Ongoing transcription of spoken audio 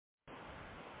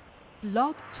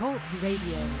Blog Talk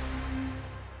Radio.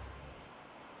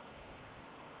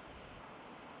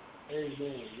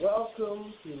 Amen.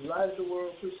 Welcome to Light of the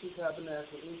World Christian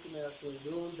Tabernacle International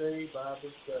Noonday Bible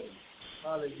Study.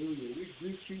 Hallelujah. We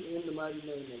greet you in the mighty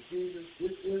name of Jesus.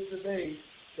 This is the day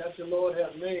that the Lord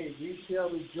hath made. We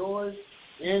shall rejoice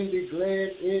and be glad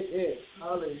in it.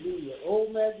 Hallelujah. Oh,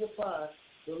 magnify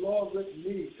the Lord with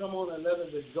me. Come on and let us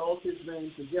exalt his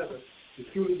name together.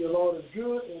 For truly the Lord is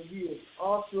good and he is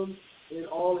awesome in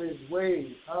all his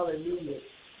ways. Hallelujah.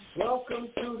 Welcome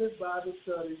to this Bible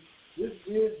study. This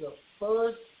is the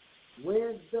first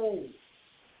Wednesday.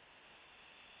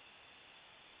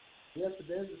 Yes,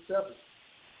 today is the 7th.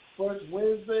 First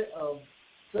Wednesday of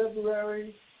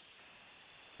February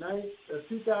 9th,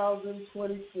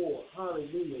 2024.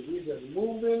 Hallelujah. We're just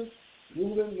moving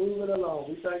along.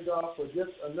 We thank God for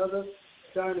just another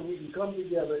time that we can come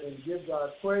together and give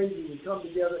God praise. We can come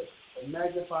together and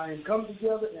magnify Him. Come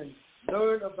together and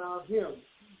learn about Him.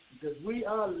 Because we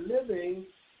are living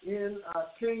in our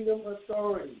kingdom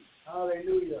authority.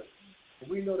 Hallelujah. And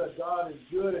we know that God is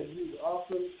good and He's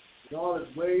awesome in all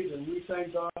His ways. And we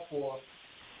thank God for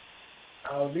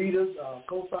our leaders, our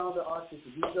co-founder, Archbishop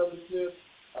D.W. Smith,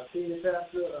 our senior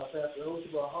pastor, Pastor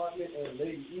Elizabeth Hartman, and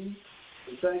Lady E.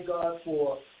 We thank God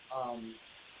for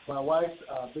my wife,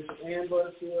 Bishop Ann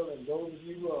Butterfield, and those of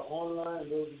you who are online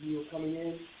and those of you who are coming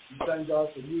in. We thank God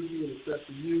for you and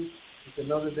especially you. It's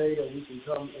another day that we can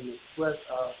come and express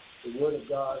the Word of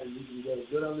God and we can get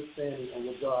a good understanding of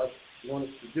what God wants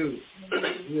us to do.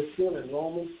 We are still in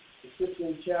Romans, the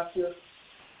 15th chapter.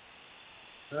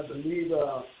 I believe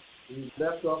we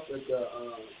left off at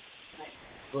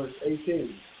verse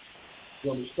 18.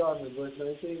 When we started at verse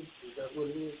 19, is that what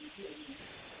it is?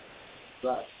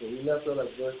 Right, so we left off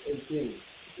at verse 18.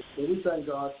 So we thank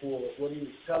God for what He's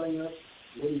telling us,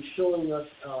 what He's showing us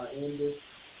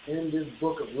in this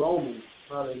book of Romans.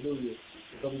 Hallelujah.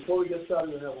 So before we get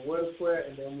started, we'll have a word of prayer,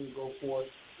 and then we'll go forth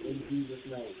in Jesus'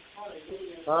 name.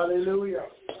 Hallelujah.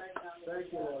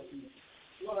 Thank you, Lord Jesus.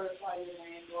 Glorify your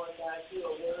name, Lord God. You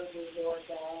are worthy, Lord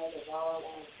God, of all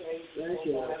our praise. Thank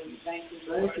you, Lord. We thank you,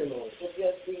 Lord, Thank you, Lord, for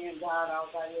just being God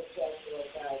all by yourself, Lord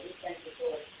God. We thank you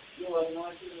for your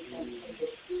anointing. We thank you for the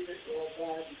Spirit, Lord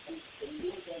God. We thank you for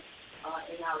moving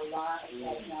in our lives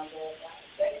right now, Lord God.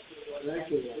 Thank you, Lord. Thank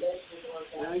you, Lord. Bless you, Lord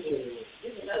God. Thank you, Lord.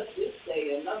 Giving us this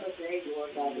day, another day,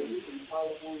 Lord God, that we can call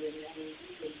upon your name.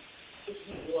 We can give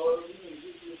you glory. We can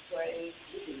give you praise.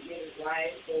 We can get it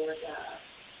right, Lord God.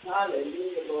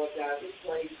 Hallelujah, Lord God. We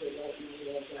praise you, Lord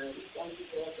God. We thank you,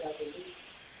 Lord God, that we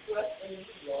trust in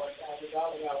you, Lord God, with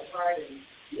all of our heart and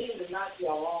lean not to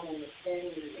our own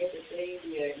understanding in everything.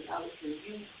 We are acknowledging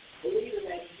you, believing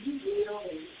that you will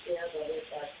and you shall by this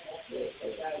our pathway. So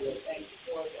God, we thank you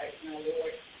for it right now,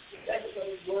 Lord. We thank you for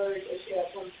this word that shall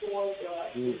come forth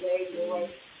today, Lord.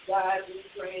 God, we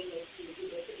pray that you give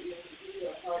us the ears to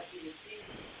hear, a heart to receive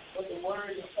what the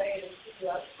word is saying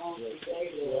to us on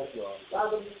today, Lord.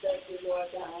 Father, we thank you, Lord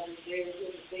God, and there is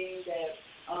anything that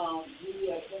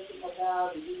we are thinking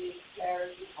about and we need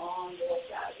clarity on, Lord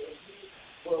God, that you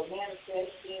will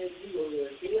manifest it, you will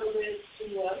reveal it to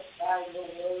us by your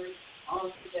word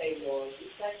on today, Lord.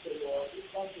 We thank you, Lord. We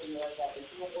thank you, Lord God, that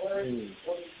your word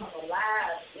will become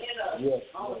alive in us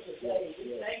on today.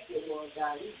 We thank you, Lord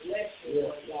God. We bless you,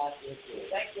 Lord God. We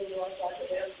thank you, Lord God, that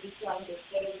as we come to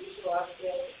study, we show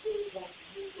ourselves approved unto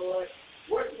you, Lord.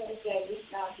 Working that we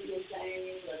not be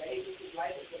ashamed, but able to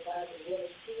write us about the word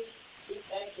of truth. We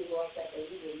thank you, Lord God, that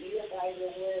we will live by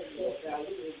your word, Lord God.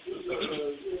 We will do your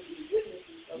word. We will be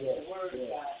witnesses of your word,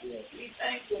 God. We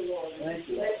thank you, Lord. We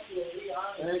bless you. We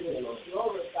honor you. We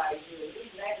glorify you.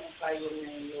 We magnify your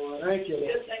name, Lord. Thank you,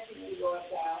 Lord. We thank you, Lord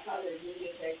God.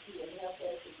 Hallelujah, that you will help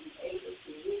us to be able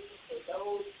to witness to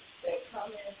those that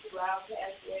come into our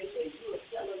pathway, that you are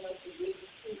telling us to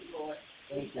witness to, Lord.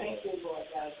 We thank you, Lord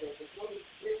God, that the Holy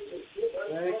Spirit will give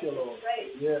us what to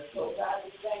say. Yes, so, God,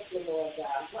 we thank you, Lord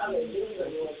God. Hallelujah,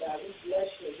 Lord God. We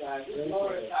bless you, God. We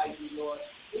glorify you, Lord.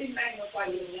 We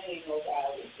magnify your name, oh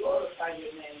God. We glorify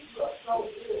your name. You are so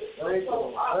good. You are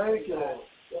so awesome, thank you, God. Lord.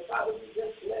 So, Father, we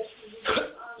just bless you. We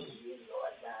just honor you,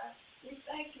 Lord God. We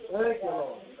thank you, Lord Thank you, God.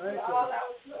 Lord. We Thank put you. all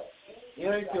our trust in you,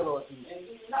 Thank you, God. Lord. And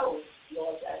we know,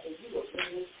 Lord God, that you will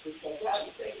bring this to us. God,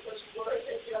 we thank you for your word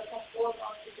that shall come forth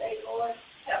on today, Lord.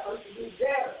 Help us to do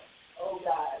better, oh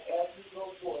God, as we go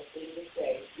forth in this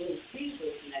day. In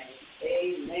Jesus' name,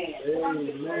 amen.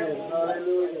 Amen.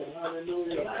 Hallelujah.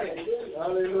 Hallelujah.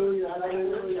 Hallelujah.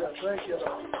 Hallelujah. Thank you,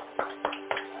 Lord.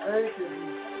 Thank you,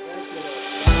 Jesus. Thank you,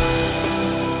 Lord.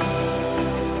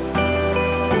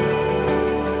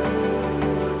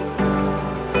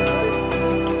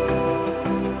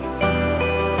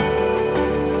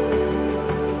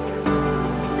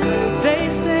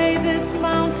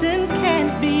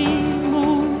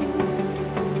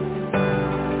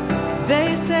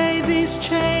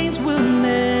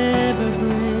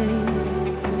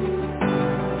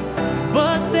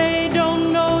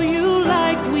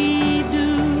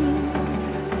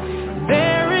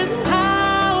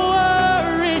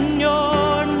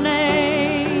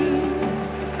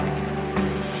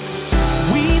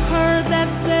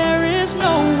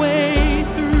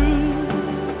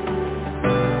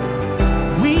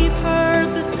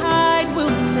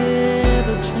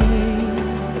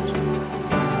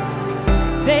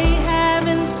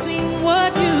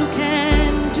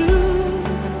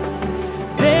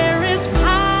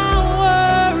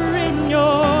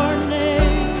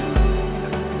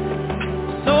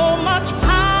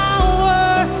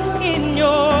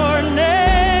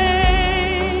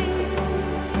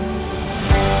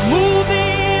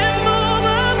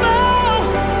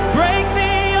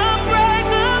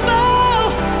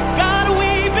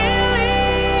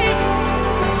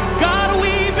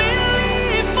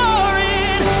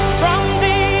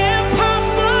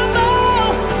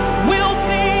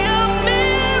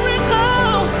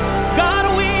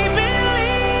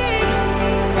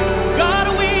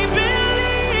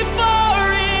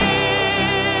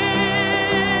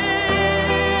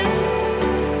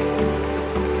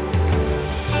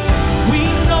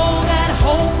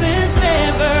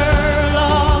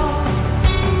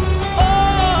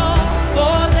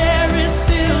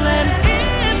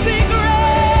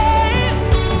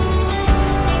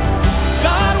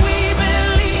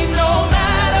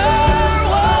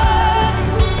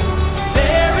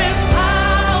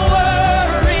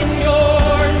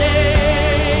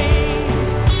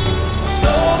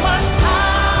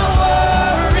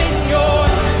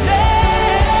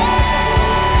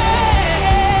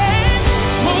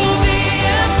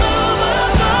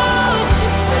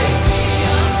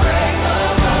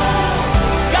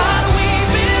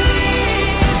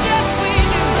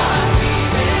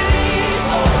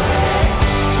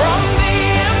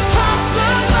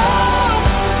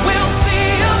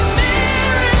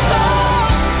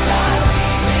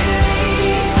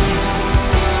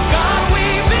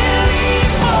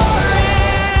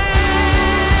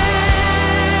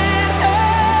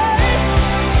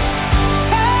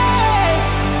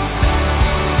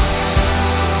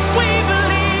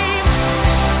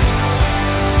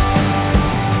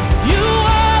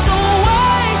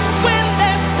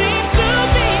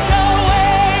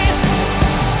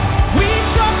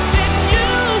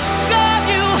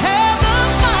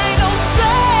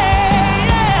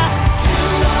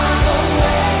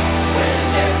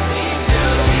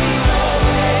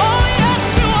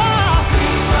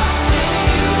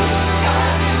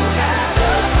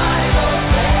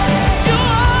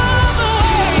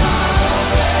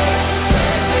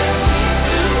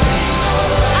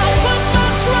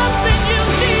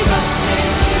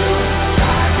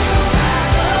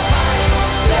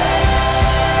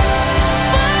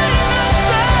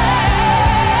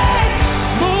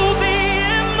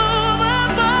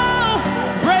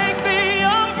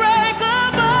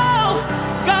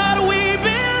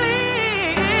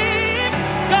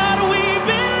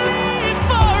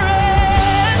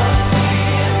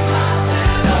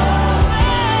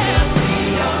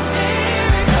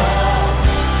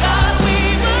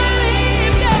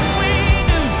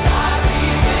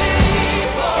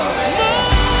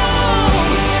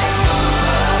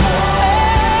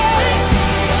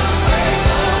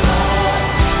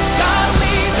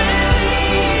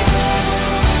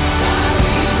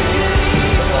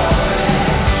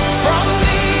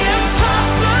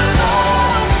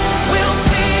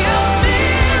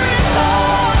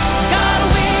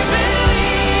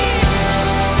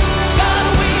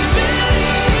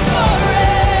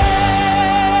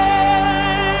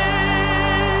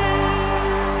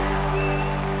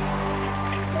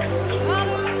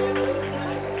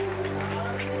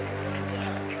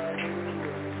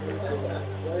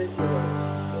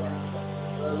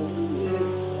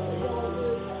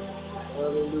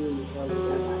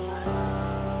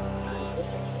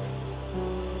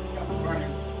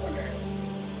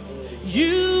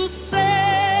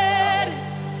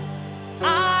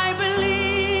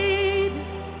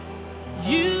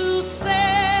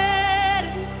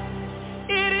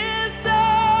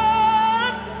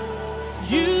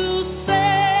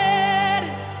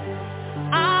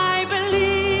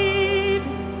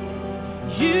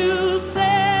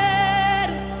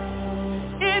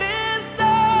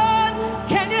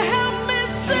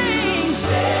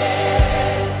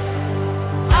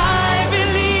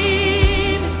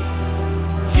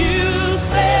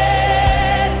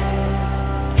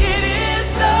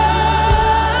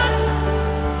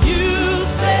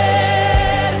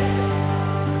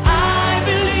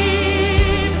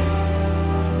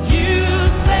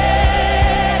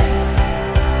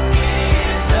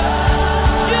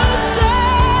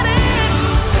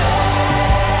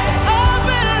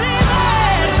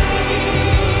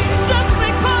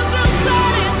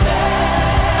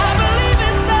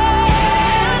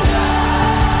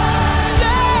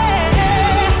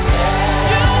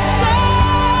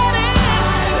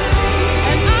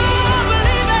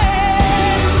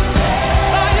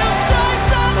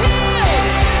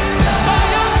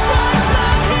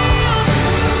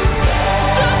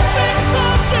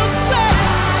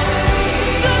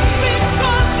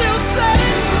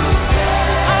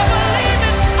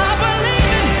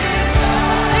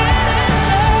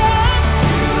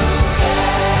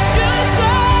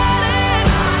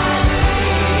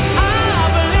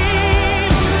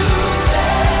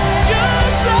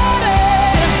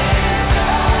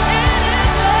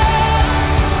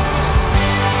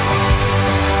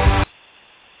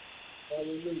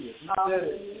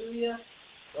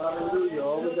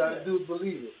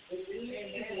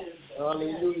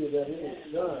 that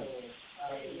is done.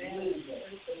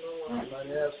 You might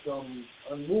have some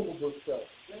unmovable stuff.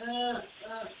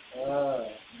 You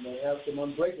may have some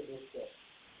unbreakable stuff.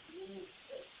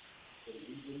 But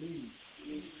we believe.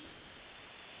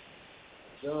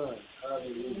 Done.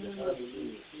 Hallelujah.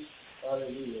 Hallelujah.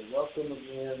 Hallelujah. Welcome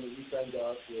again. And we thank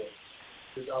God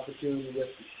for this opportunity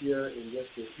just to share and just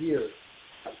to hear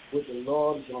what the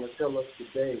Lord is going to tell us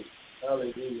today.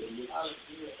 Hallelujah. In this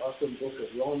awesome book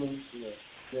of Romans, in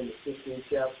the 15th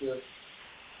chapter,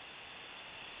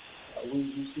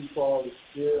 we see Paul is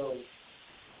still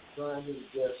trying his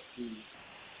best to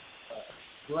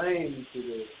explain to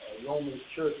the Roman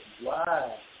church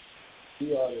why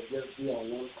we ought to just be on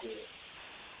one accord.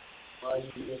 Why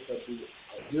you just have to be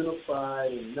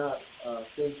unified and not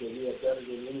think that we are better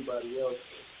than anybody else,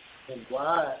 and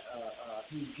why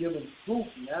he's given proof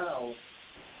now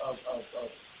of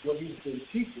what he's been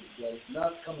teaching, that it's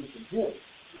not coming from him.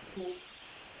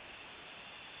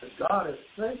 That God has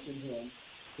sanctioned him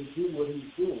to do what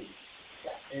he's doing.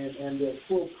 And there's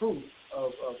full proof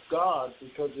of God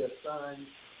because there's signs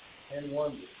and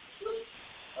wonders.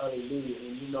 Hallelujah.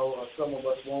 And some of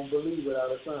us won't believe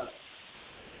without a sign.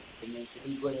 And then so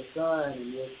we bring a sign,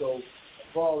 and then so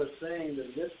Paul is saying that,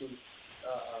 listen,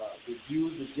 the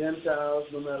Jews, the Gentiles,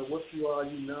 no matter what you are,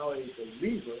 you now a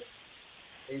believer.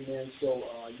 Amen. So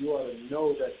you ought to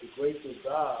know that the grace of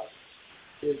God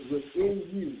is within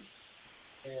you.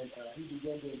 And he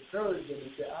began to encourage them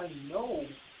and say, I know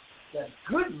that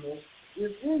goodness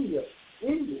is in you.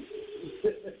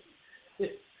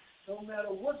 No matter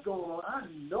what's going on, I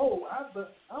know,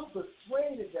 I'm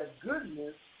persuaded that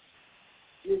goodness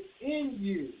is in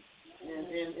you.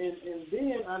 And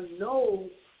then I know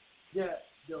that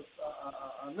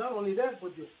not only that,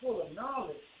 but you're full of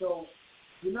knowledge. So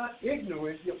you're not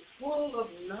ignorant, you're full of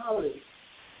knowledge.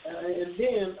 And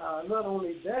then not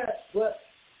only that, but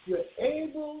you're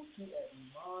able to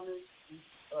admonish each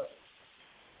other.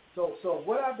 So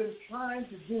what I've been trying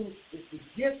to do is to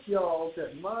get y'all to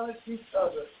admonish each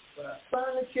other, but I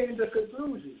finally came to the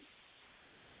conclusion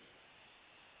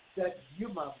that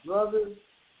you're my brothers,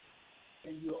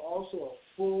 and you also are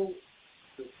full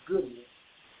of goodness,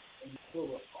 and you're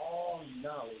full of all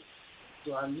knowledge.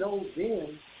 So I know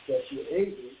then that you're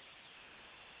able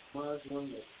to admonish one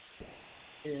another.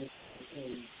 And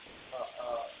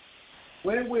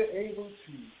when we're able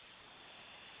to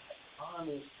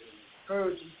honest and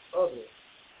encourage each other,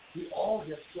 we all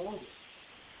get stronger.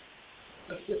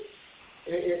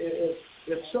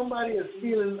 If somebody is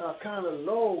feeling kind of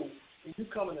low and you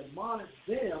come and admonish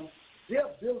them,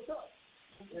 they're built up.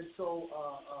 And so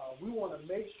we want to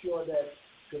make sure that,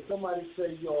 because somebody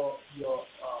say you're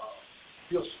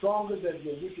stronger than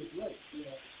your weakest link.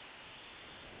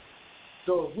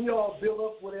 So if we all build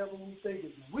up whatever we think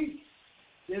is weak,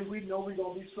 then we know we're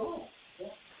going to be strong. Yeah?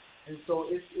 And so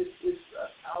it's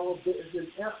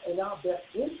in our best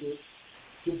interest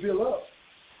to build up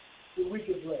the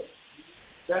weakest link.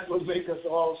 That's what makes us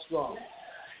all strong.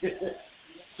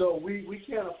 So we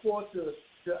can't afford to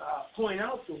point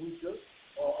out the weaker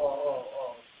or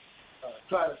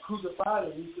try to crucify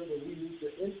the weaker, but we need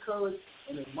to encourage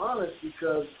and admonish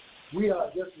because we are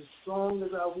just as strong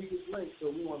as our weakest link. So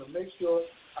we want to make sure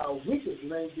our weakest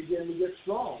link begin to get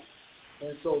strong.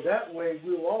 And so that way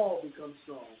we'll all become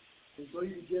strong. And so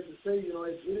you begin to say,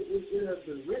 it has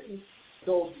been written.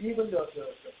 So even the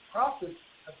prophets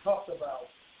have talked about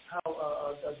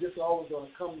how this is always going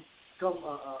to come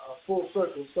full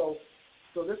circle. So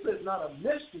this is not a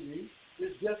mystery.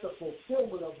 It's just a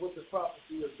fulfillment of what the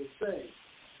prophecy has been saying.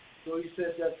 So he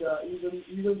said that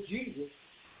even Jesus,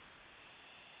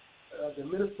 the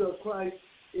minister of Christ,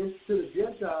 to the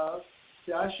Gentiles,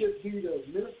 said, I should be the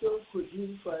minister of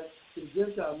Jesus Christ to the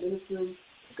Gentiles, ministering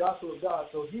the gospel of God.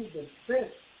 So he's been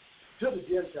sent to the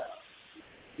Gentiles.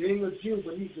 Being a Jew,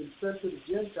 but he's been sent to the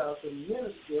Gentiles to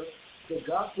minister the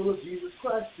gospel of Jesus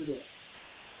Christ to them.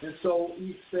 And so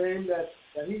he's saying that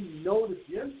he knows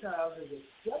the Gentiles have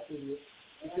accepted it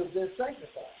because they're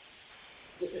sanctified.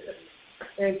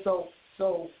 And so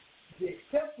the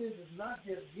acceptance is not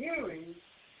just hearing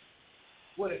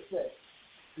what it says.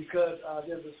 Because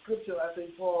there's a scripture I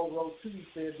think Paul wrote too. He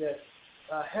said that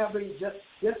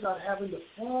just not having the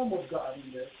form of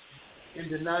godliness and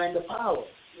denying the power.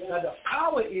 Yeah. Now the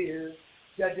power is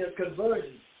that there's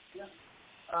conversion. Yeah.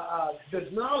 The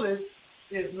knowledge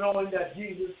is knowing that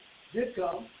Jesus did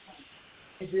come,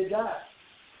 he did die.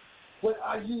 But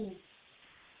are you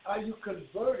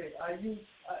converted? Are you?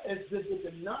 Did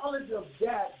the knowledge of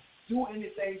that do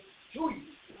anything to you?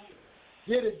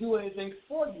 Did it do anything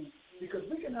for you? Because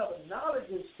we can have a knowledge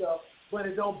of stuff, but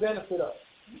it don't benefit us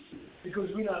because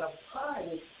we're not applying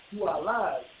it to our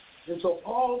lives. And so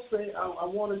Paul said, I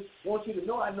want you to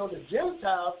know, I know the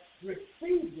Gentiles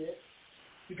received it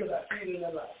because I see it in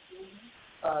their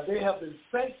life. They have been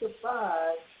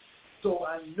sanctified, so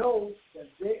I know that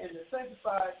they're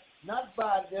sanctified not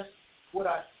by just what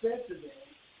I said to them.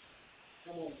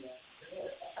 Come on, man.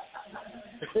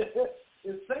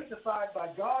 It's sanctified by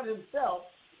God Himself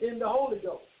in the Holy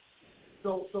Ghost.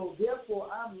 So therefore,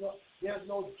 there's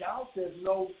no doubt, there's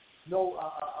no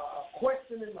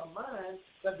question in my mind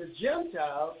that the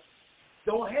Gentiles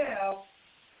don't have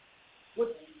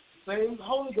what same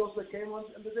Holy Ghost that came on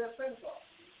under their Pentecost.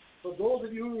 So those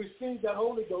of you who received that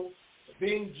Holy Ghost,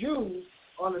 being Jews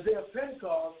on the day of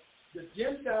Pentecost, the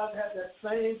Gentiles had that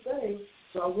same thing.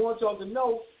 So I want y'all to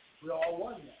know we're all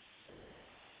one now.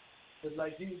 It's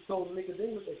like Jesus told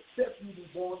Nicodemus, except you be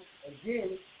born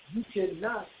again, you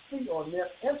cannot see or never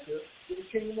enter to the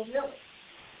kingdom of heaven.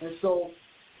 And so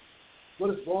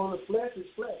what is born of the flesh is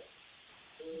flesh.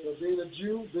 So being a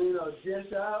Jew, being a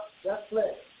Gentile, that's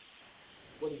flesh.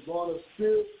 What is born of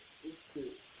spirit is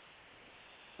spirit.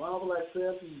 Bible like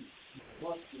says you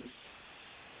must be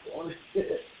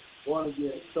born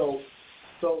again. So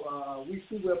we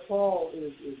see where Paul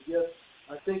is just,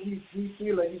 I think he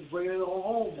feels like he's bringing it on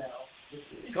home now.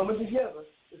 It's coming together.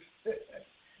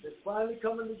 It's finally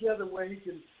coming together where he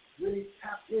can really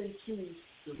tap into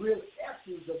the real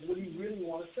essence of what he really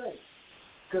wants to say.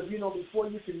 Because, before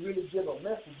you can really give a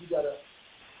message, you got to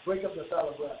break up the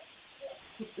fallow ground.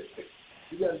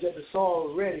 You got to get the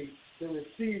soil ready to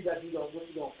receive what you're going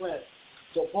to plant.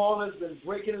 So Paul has been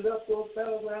breaking it up, those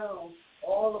fallow ground,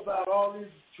 all about all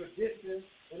these traditions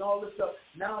and all this stuff.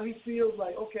 Now he feels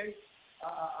like, okay,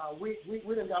 we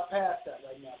done got past that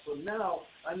right now. So now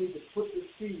I need to put this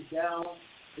seed down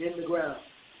in the ground.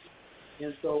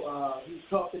 And so he's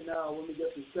talking now, when we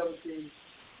get to 17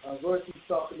 verse, he's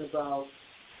talking about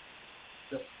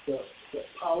the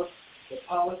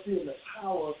policy and the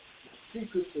power, the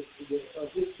secret of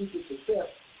his secret success,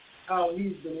 how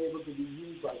he's been able to be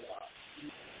used by God.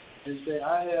 And say,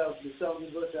 the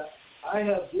 17th verse, I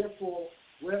have therefore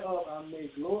whereof I may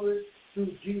glory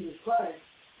through Jesus Christ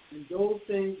in those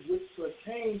things which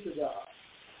pertain to God.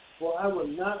 For I will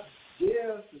not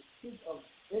dare to speak of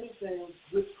anything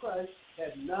which Christ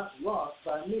had not wrought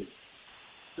by me,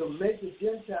 to make the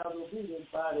Gentiles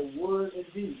obedient by the word and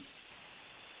deed.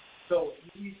 So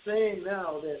he's saying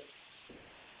now that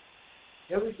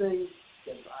everything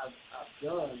that I've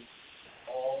done,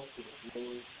 all to the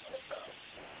glory of God.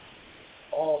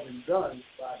 All been done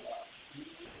by God.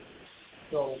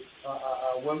 So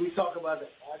when we talk about the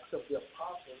acts of the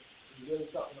apostles, we're really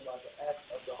talking about the acts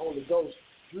of the Holy Ghost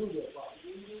through the apostles.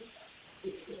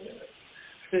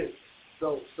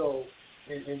 So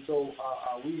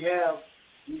we have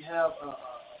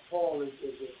Paul is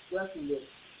expressing this.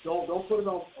 Don't put it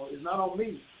on. It's not on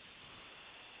me.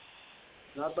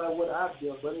 Not by what I've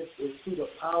done, but it's through the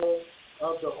power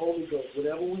of the Holy Ghost.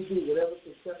 Whatever we do, whatever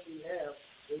success we have,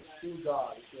 it's through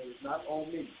God. It's not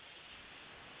on me.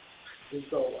 And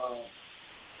so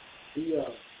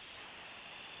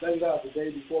thank God today.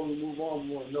 Before we move on,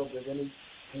 we want to know if there's any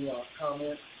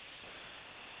comments.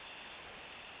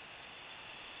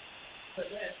 But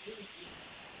that's really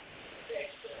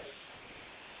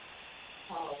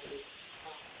Paul was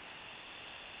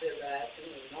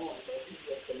realizing and knowing that he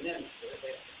was the minister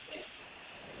that was sent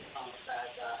by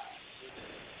God.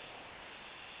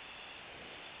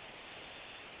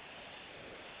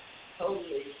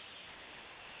 Totally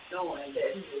knowing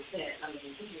that he was sent. I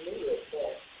mean, he knew it,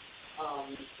 but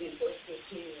in verse 15,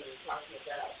 when we're talking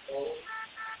about gold,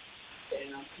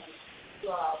 and I'm coming to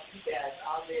you all, you guys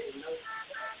already know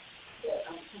that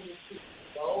I'm coming to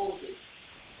boldly.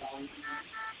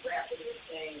 Wrapping this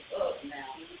thing up now.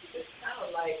 It's kind of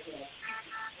like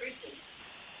preaching.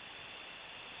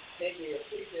 Maybe a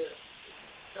preacher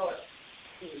when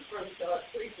you first start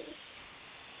preaching,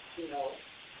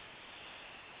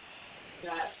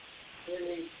 not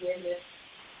really getting it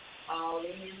all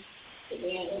in. But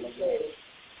then he says,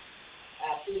 I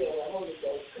feel the Holy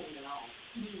Ghost coming on.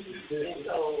 And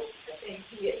so I think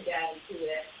he had gotten to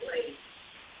that place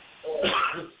of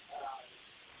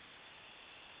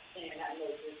and I know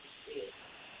this is it,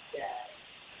 that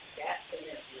that's the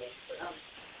influence. But I'm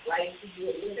writing to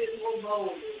you a little bit more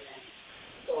boldly now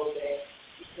so that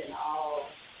you can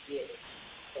all get it.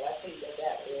 So I think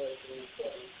that was the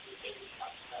important thing that we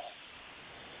talked about.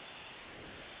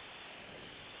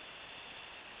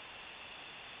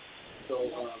 So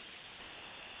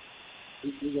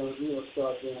we're gonna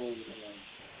start doing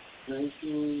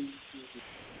 19.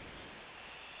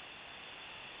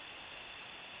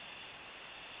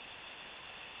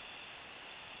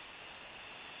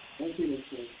 19 and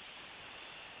 20.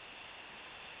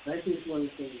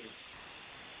 1924.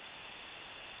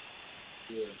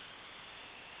 Yeah.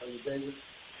 Are you David?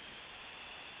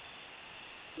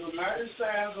 The mighty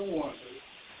signs and wonders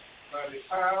by the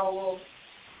power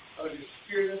of the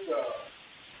Spirit of God,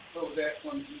 so that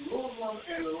from Jerusalem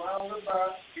and around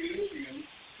about Philippians,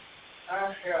 I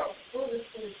have fully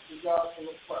preached the gospel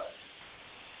of Christ.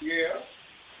 Yeah,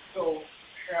 so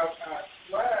have I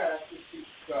strived to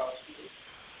preach the gospel,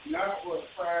 not what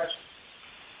Christ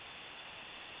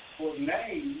was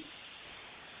named,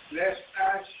 lest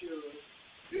I should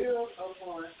build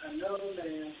upon another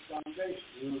man's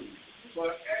foundation.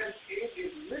 But as it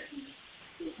is written,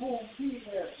 to whom he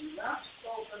has not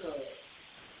spoken of,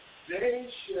 they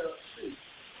shall see,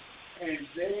 and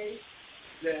they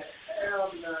that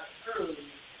have not heard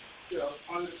shall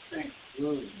understand.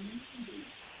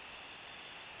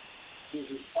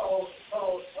 Paul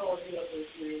here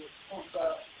is talking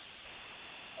about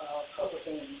a couple of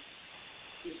things.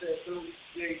 He said through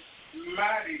the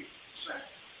mighty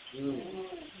signs.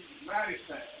 Mighty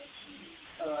signs.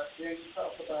 Then he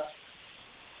talks about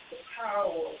the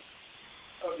power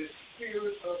of the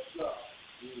Spirit of God.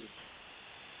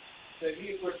 That he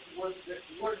what he was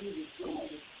doing,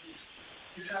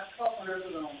 he's not talking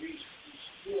alone. He's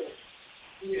still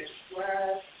he has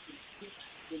strived to teach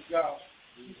the gospel.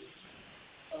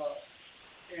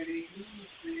 And he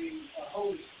used the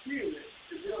Holy Spirit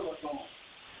to build upon.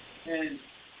 And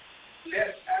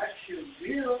let I should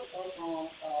build upon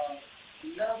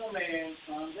another man's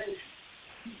foundation.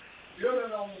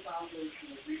 Building on the foundation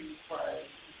of Jesus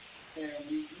Christ, and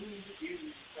we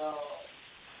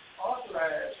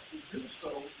authorized to do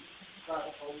so by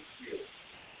the Holy Spirit.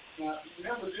 Now,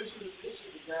 remember, this is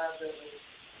the guy that was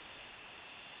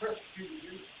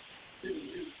persecuted you.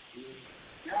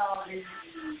 Now he's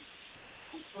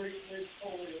completely,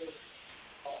 totally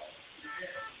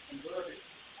converted,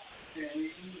 and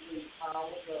he's using the power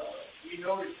of God. We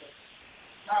know it's the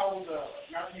power of God,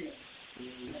 not him.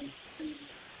 And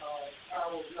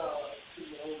power of God to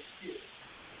the Holy Spirit.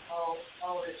 All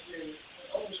that's in the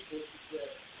other scriptures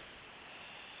that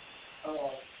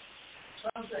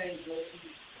some things that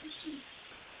you see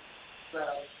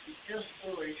about the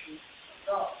inspiration of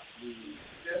God.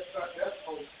 That's the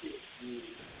Holy Spirit.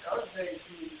 The other thing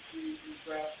you see is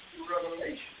about the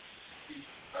revelation.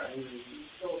 Right?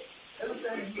 So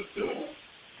everything he's doing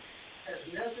has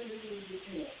nothing to do with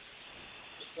him.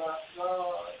 It's about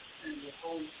God and the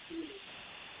Holy Spirit.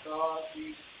 God,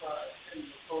 Jesus Christ, and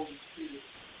the Holy Spirit.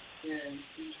 And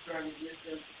he's trying to get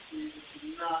them to see that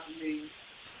it's not me.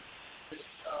 It's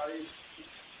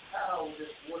power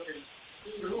that's working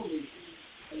through me.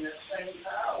 And that same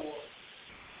power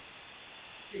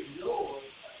is yours,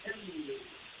 in you.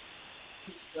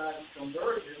 God is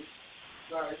conversion,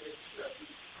 God is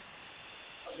acceptance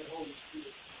of the Holy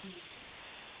Spirit.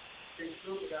 It's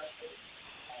through that faith.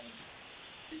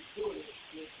 It's through it.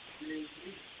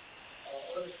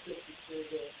 Other scriptures say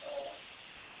that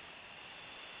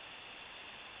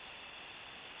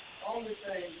only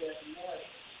thing that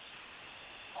matters,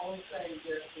 only thing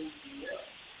that can be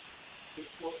left is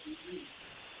what we do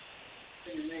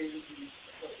in the name of Jesus.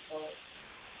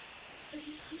 And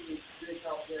we need to take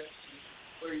out that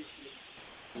praise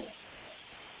Him.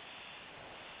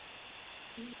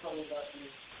 Talk about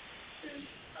this, and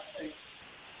I think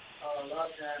a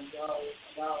lot of times God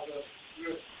allows us to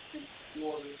drift into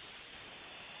waters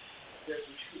that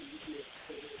we shouldn't get,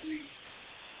 so that we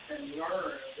can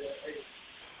learn that, hey,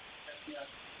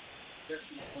 that's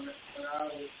not when I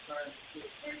was trying to put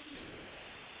thinking,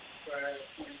 try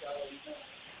 20,000 pounds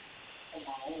on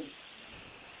my own,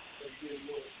 but it didn't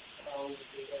work. I always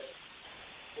did that.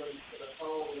 But I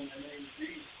called in the name of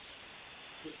Jesus,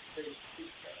 just to say,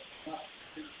 not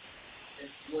to,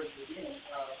 and work again,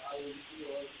 I wouldn't,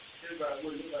 everybody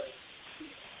wouldn't do that.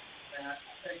 And I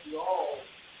think you all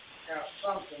have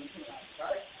something,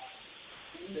 right?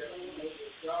 That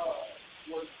God,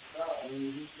 what God,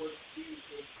 what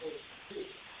Jesus was to do.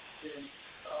 And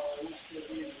we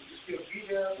still be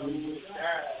there, or we will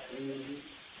die.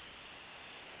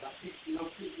 People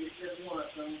just want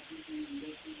some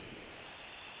people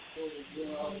so they're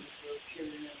doing all this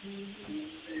killing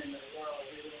and the world,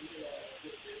 they don't realize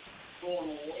that they're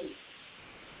going away.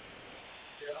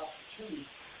 Their opportunity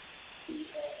to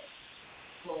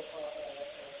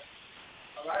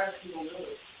a lot of people know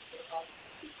the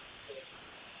opportunity to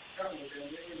come with them.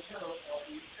 They can tell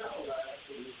lies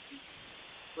to these people.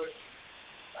 But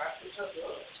it's up to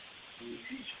us to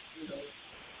teach, a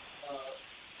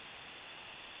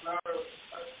lot of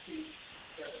us teach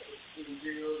that it's in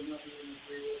jail, nothing in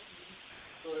jail.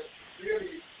 But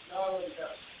really, not only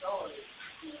got started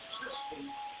in the system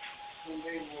when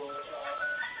they were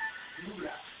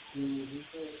Judah. There's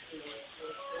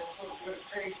some good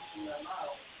taste in their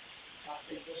mouth. I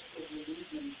think that's what we're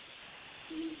losing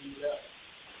that.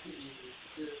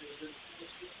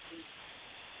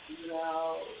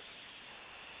 Now,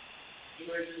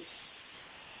 religious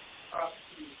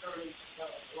prostitute turns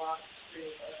block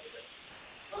still evidence.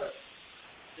 But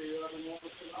they are the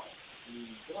ones to know.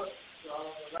 But God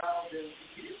allowed them to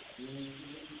get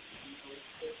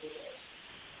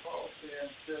Paul said,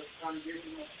 just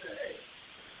congregation must say,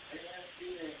 hey, man,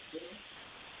 it ain't good.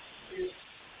 It's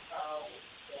our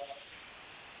God.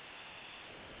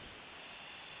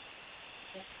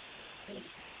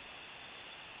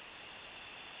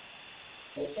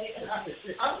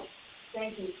 I'm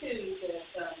thinking too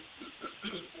that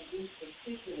these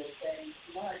particular things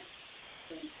might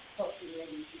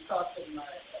maybe because of my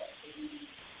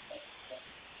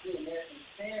the American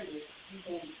Standard, he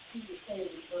was saying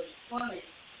in verse 20,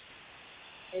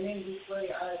 and in this way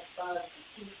I aspire to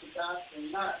teach the gospel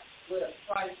not where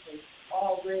Christ is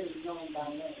already known by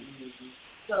name.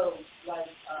 So, like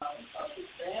his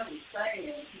family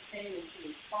saying, he came into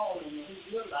his calling and he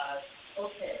realized,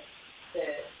 okay,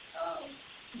 that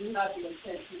you're not being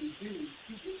sent to the Jews.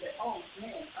 He just said, oh,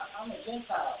 man, I'm a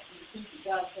Gentile. You think that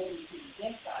God sent me to the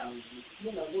Gentiles.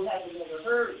 You know, who haven't never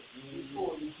heard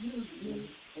before. The Jews knew,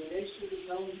 and they should have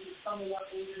known he was coming up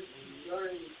in this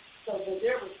journey. So, but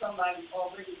there was somebody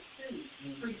already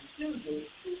preached to the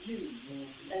Jews.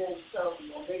 And so,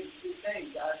 they did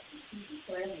things. God strategic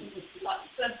plan. He was not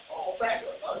sent all back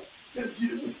up to the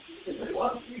Jews.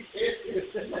 Once he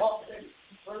said, all that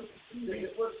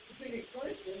persecuted was being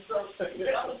Christian. So,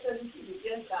 God was sending to the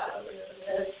Gentiles.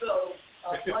 And so,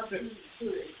 once he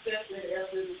could accept that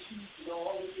after the chief and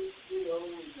all of this,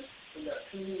 and the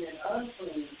clean and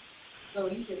unclean, so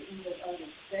he could even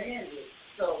understand it.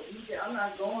 So he said, I'm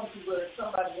not going to where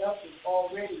somebody else has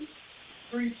already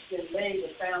preached and laid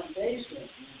the foundation.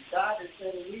 God is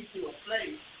sending me to a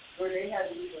place where they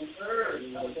haven't even heard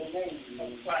of the name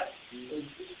of Christ. And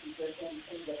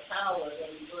the power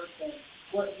that he works and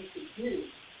what he could do.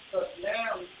 But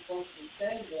now he wants to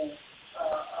send them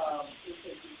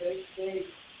they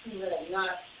who have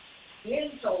not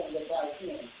been told about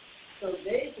him. So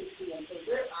they could see him, so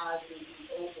their eyes would be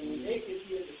open, and they could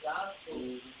hear the gospel.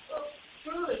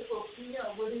 Truly, for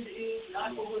what it is,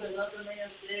 not for what another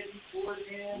man said before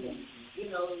them, and he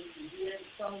had to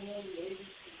come in, maybe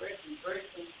correct and break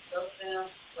some stuff down.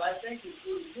 But I think it's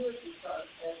really good because,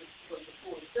 as what the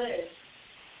Lord said,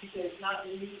 he said, it's not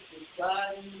me, it's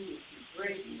God in me, it's His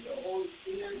grace, it's the Holy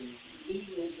Spirit,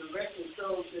 leading and directing.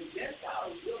 So the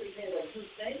Gentiles really had a good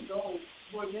thing going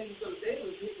for them because they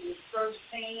were getting it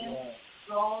firsthand,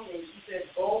 strong, and she said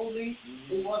boldly.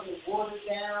 It wasn't watered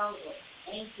down or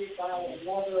tainted by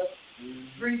another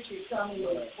preacher coming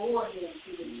before him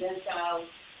to the Gentiles,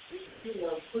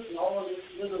 putting all this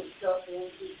little stuff in,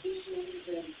 traditions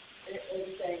and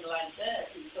everything like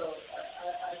that. And so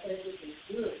I think this is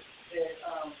good that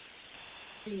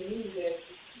he knew that,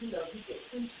 he could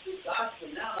preach the gospel.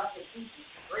 Now I can preach it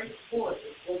straight forth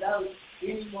without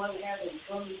anyone having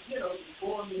come,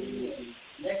 before me and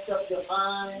messed up their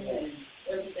mind and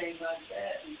everything like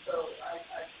that. And so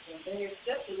when they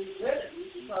accepted it readily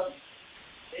because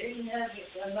they didn't have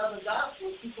another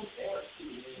gospel people cared to.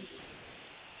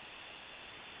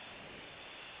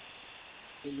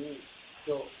 Amen.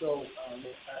 So as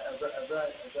I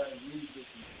read this,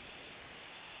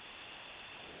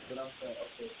 but I'm saying,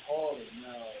 okay, Paul is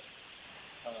now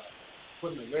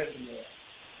putting a resume out.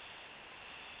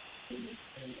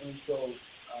 And so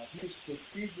he's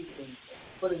strategic in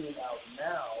putting it out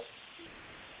now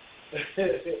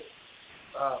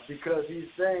because he's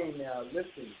saying now,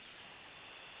 listen,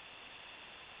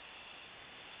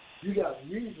 you got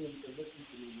reason to listen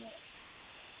to me now.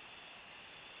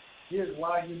 Here's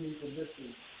why you need to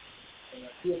listen, and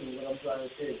excuse me what I'm trying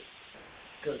to say.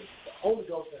 Because the Holy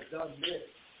Ghost has done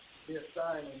this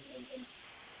sign and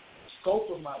scope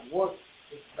of my work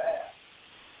is vast.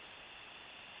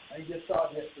 I ain't just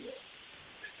started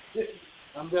yesterday.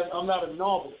 I'm not a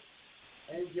novice.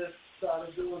 I ain't just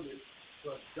started doing this.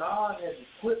 But God has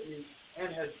equipped me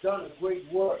and has done a great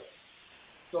work.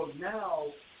 So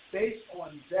now, based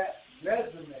on that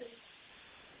resume,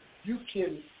 you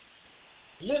can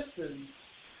listen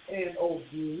and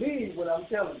believe what I'm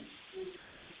telling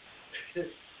you.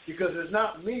 Because it's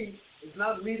not me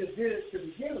that did it to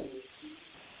begin with,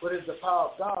 but it's the power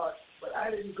of God. But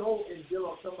I didn't go and deal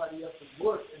on somebody else's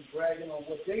work and bragging on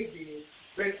what they did,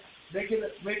 making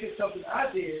it something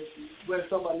I did when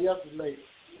somebody else is later.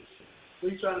 So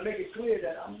he's trying to make it clear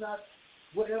that I'm not,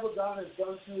 whatever God has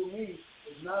done to me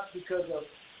is not because of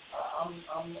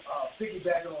I'm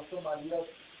piggybacking on somebody else.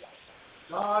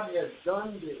 God has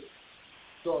done this.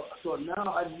 So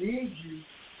now I need you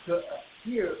to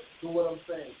adhere to what I'm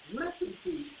saying. Listen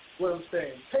to what I'm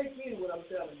saying. Take in what I'm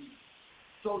telling you.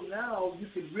 So now you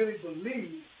can really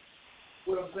believe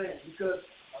what I'm saying. Because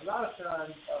a lot of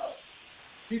times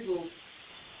people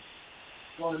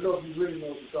want to know if you really know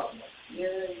what you're talking about.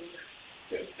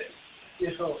 Yeah.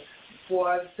 You know, before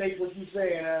I take what you're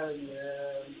saying,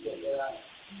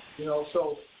 you know,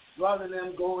 so rather than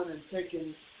them going and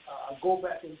taking, go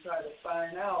back and try to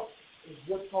find out is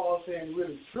what Paul's saying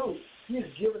really true, he's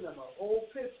giving them a whole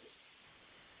picture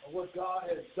of what God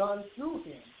has done through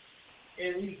him.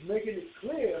 And he's making it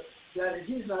clear that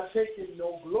he's not taking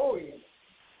no glory in it.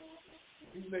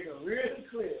 He's making it really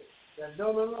clear that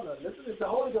no. Listen, it's the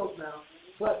Holy Ghost now,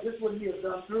 but this is what he has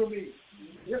done through me.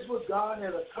 This is what God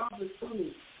has accomplished through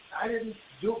me. I didn't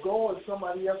go on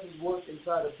somebody else's work and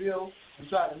try to build and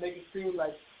try to make it seem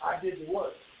like I did the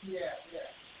work. Yeah.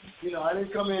 You know, I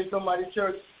didn't come in somebody's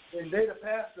church and they the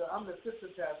pastor, I'm the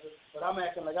assistant pastor, but I'm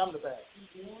acting like I'm the pastor.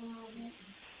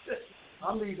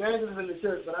 I'm the evangelist in the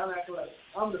church, but I'm acting like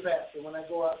I'm the pastor. When I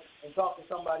go out and talk to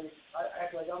somebody, I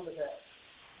act like I'm the pastor.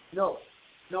 No.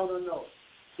 There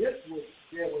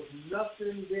was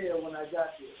nothing there when I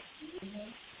got here.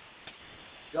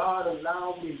 God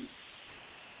allowed me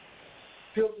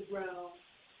to till the ground,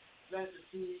 plant the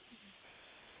seed,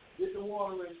 get the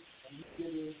watering, and you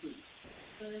get the increase.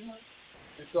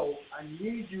 And so I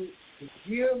need you to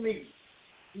hear me.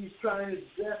 He's trying his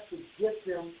best to get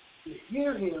them to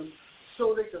hear him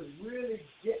so they can really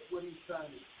get what he's trying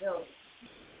to tell them.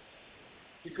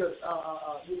 Because,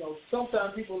 you know,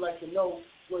 sometimes people like to know,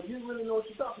 well, you really know what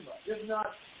you're talking about. If not,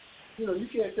 you know, you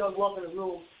can't tell walk in the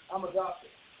room, I'm a doctor.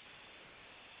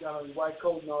 Got on your white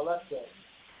coat and all that stuff.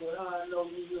 But I know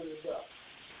you really a doctor.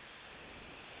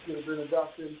 You could have been a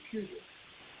doctor in Cuba.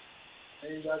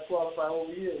 And you got qualified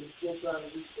over here and you're still trying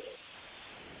to do stuff.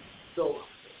 So,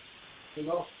 you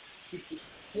know,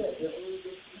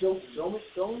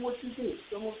 show me what you do.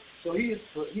 So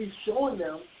he's showing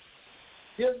them,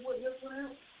 here's what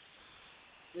happened.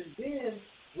 And then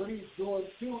what he's doing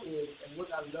too is, and what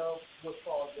I love what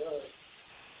Paul does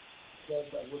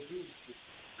like what Jesus did.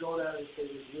 Go down and say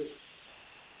this with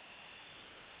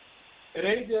it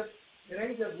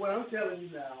ain't just what I'm telling you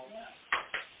now.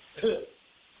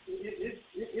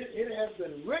 It has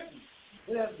been written.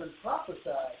 It has been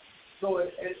prophesied. So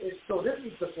so this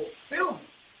is the fulfillment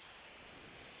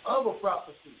of a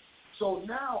prophecy. So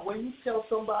now when you tell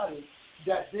somebody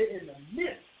that they're in the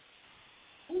midst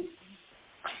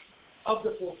of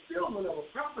the fulfillment of a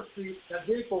prophecy that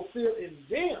they fulfill in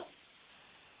them,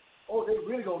 oh, they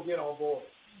really gonna get on board.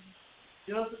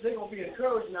 You know, they're gonna be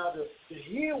encouraged now to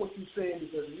hear what you're saying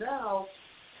because now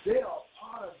they are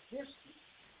part of history.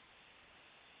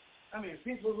 I mean,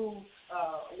 people who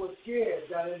were scared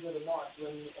got into the march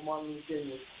when Martin Luther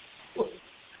King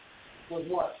was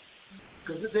marched.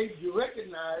 Because they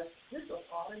recognize this is a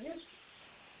part of history.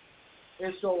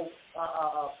 And so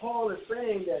Paul is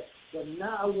saying that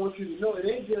now I want you to know it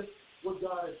ain't just what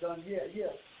God has done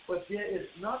here, but there is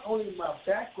not only my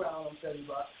background I'm telling you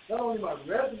about, not only my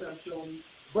resume I'm showing you,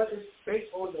 but it's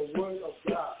based on the Word of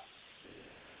God.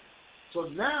 So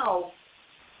now,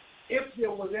 if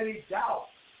there was any doubt,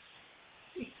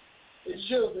 it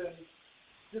should have been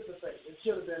dissipated. It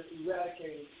should have been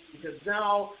eradicated because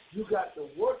now you got the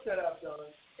work that I've done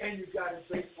and you got it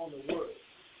based on the Word.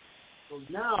 So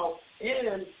now,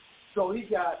 and so he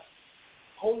got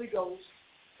Holy Ghost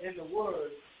and the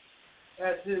Word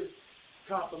as his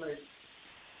confirmation.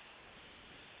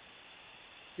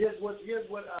 Here's what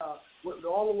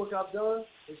all the work I've done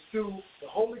is through the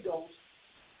Holy Ghost,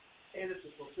 and it's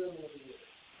the fulfillment of the Word.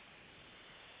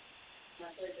 And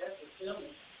I think that's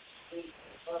fulfillment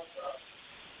of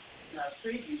our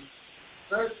previous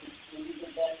verses when we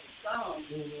went back to Psalms,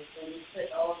 and we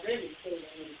said already said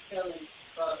when it's telling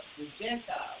the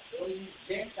Gentiles, or these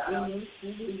Gentiles,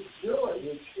 these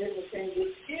Jews, everything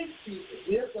with his people.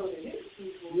 They're so that his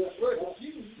people were the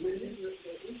Jews, with the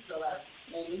Israelites.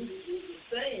 And he was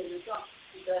saying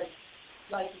that,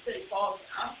 like you say, Paul,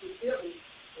 I'm fulfilling,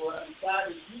 or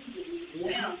God is using me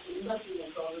now, nothing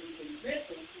has already been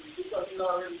written, because he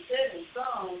already said in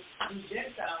Psalms, these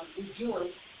Gentiles were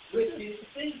joined with his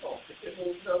people.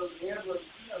 And so there was,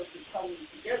 just coming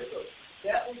together. So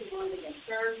that was a word of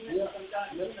encouragement. Yeah.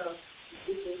 Sometimes,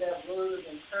 getting that word of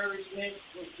encouragement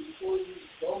before you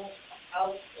go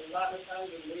out, a lot of times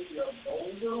it may be a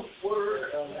bolder word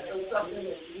or something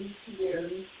that leads to their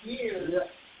ears.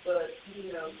 Yeah. But,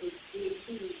 it's good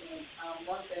too. And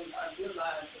one thing I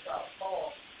realized about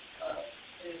Paul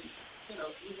is,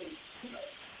 even,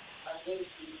 I think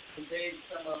today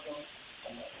come up on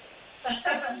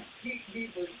he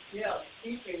was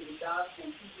speaking the gospel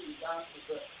and teaching the gospel,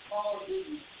 but Paul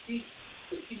didn't speak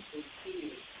to people's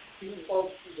ears. He spoke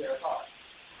to their hearts.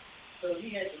 So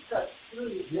he had to cut through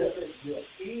the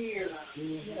ear,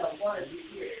 wanted to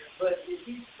hear. But if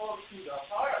he spoke to the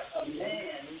heart of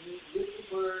man with the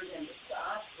word and the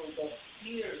gospel that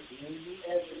hears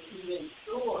as a two-edged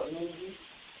sword,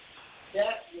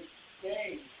 that would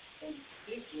stay and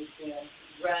stick with them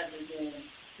rather than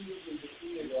choosing the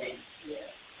ear.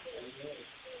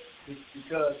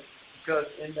 Because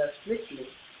in that scripture,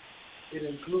 it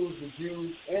includes the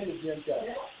Jews and the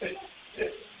Gentiles.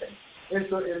 And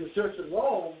so in the Church of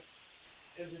Rome,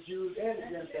 is the Jews and the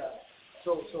Gentiles.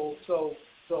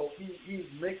 So he's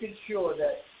making sure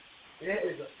that there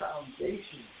is a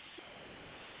foundation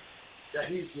that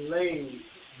he's laying,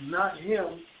 not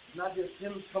just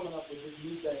him coming up with this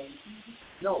new thing.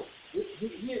 No,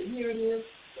 here it is.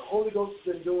 The Holy Ghost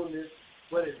has been doing this,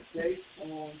 but it's based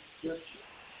on Scripture.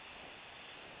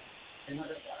 And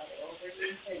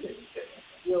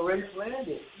he already planned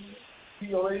it.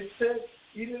 He already said,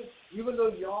 even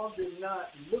though y'all did not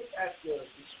look at the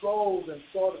scrolls and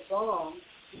saw the songs,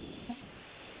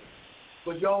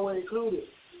 but y'all were included.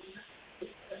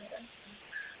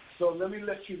 So let me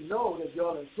let you know that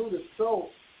y'all included. So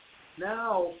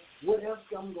now, what else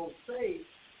I'm going to say,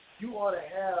 you ought to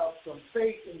have some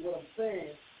faith in what I'm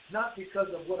saying, not because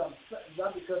of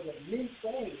not because of me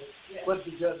saying it, but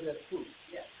because there's proof.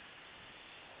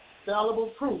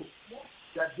 Fallible proof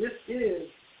that this is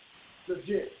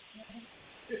legit.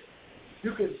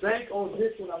 You can bank on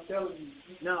this when I'm telling you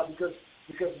now,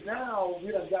 because now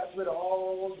we done got rid of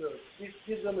all the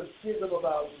schism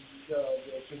about the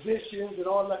traditions and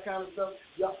all that kind of stuff.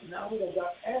 Now we done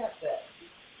got past that.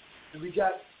 And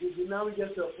now we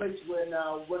get to a place where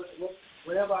now,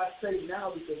 whenever I say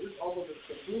now, because this is almost the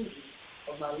conclusion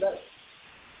of my letter.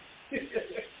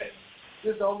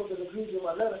 This is almost the conclusion of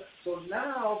my letter. So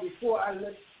now, before I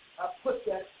put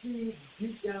that seed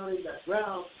deep down in that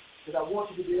ground that I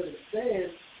want you to be able to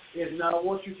stand, is now I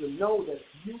want you to know that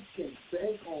you can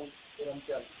bank on what I'm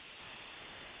telling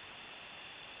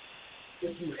you.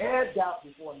 If you had doubt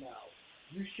before now,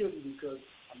 you shouldn't, because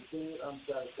I'm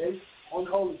trying to say on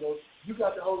the Holy Ghost, you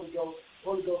got the Holy Ghost.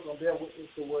 Holy Ghost gonna bear witness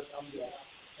to what I'm doing,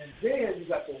 and then you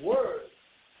got the Word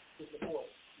to support.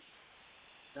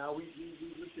 Now we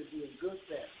should be in good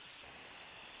stead.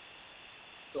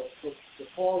 So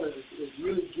Paul is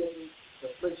really getting the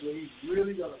place where he's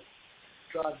really gonna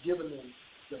try giving them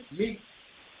the meat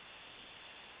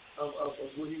of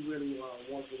what he really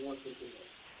wants them to know.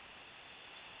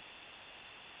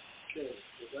 Okay,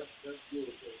 so that's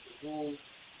good. The home,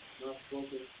 not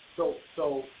spoken. So,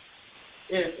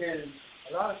 and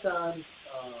a lot of times,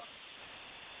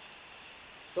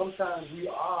 sometimes we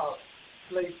are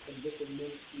placed in different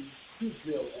ministries to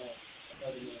build on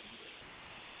another ministry.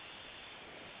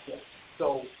 Yeah. So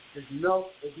there's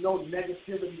no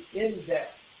negativity in that.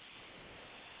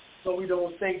 So we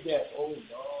don't think that, oh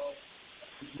no,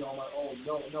 on my own.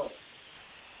 No.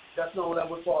 That's not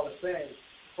what Paul is saying.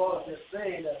 Paul is just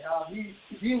saying that how he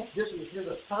this was his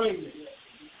assignment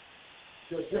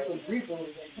to different people,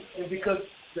 and because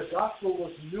the gospel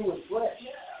was new and fresh.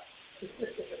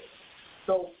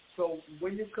 So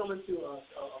when you come into a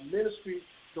ministry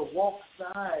to walk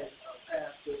side of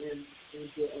pastor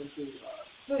into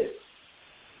split,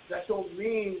 that don't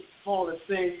mean Paul is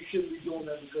saying you shouldn't be doing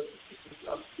that, because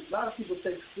a lot of people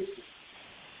take scripture.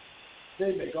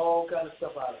 They make all kind of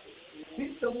stuff out of it.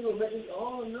 Some people make it,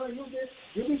 oh no, you'll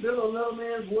be built on another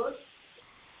man's work.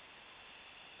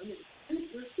 I mean,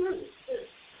 it's serious.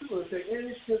 People will take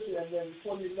any scripture, and then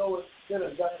before you know it, they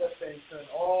done got that thing turned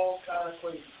all kind of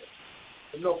crazy.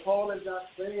 But no, Paul is not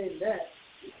saying that.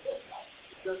 He's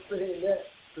just saying that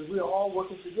because we are all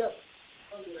working together.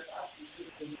 They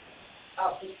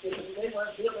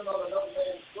weren't building on another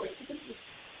man's work.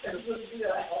 And it wouldn't be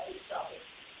that I have to stop it.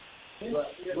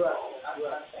 Right.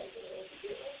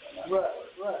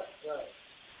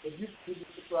 But you'd be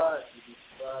surprised.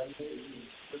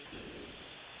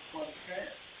 One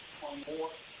chance, one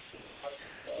more.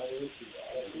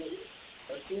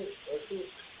 That's it. That's me.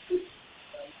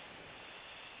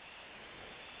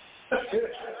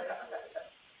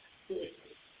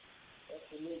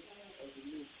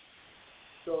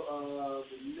 So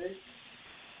the next.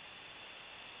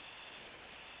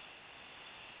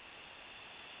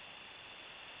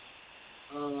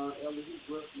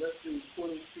 Let's see,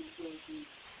 22,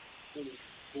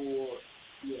 24,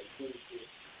 yeah, 24.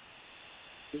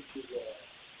 This is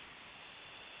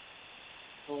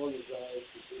Paul is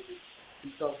he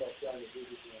talked about trying to do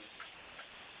this one.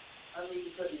 I mean,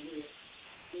 because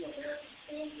American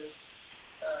Standard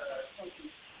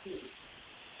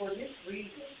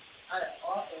reason I have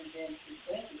often been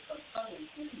prevented from coming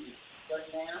to you. But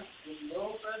now, with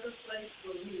no further place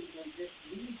for me than this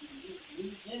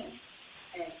region,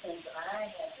 and since I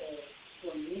have had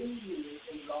for many years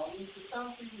a longing to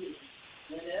come to you,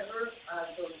 whenever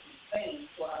I go to Spain,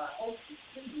 for I hope to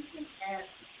see you in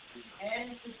Athens,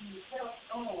 and to be helped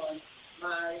on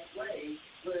my way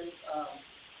with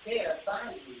there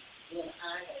by you, when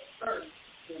I had first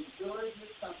enjoyed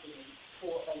your company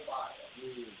for a while.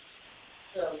 Mm-hmm.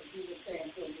 So he was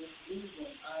saying, for this reason,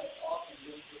 I have often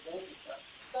been prevented from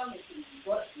coming to you,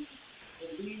 but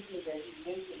the reason that he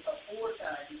mentioned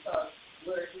aforetime, because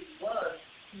where he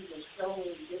was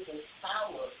showing different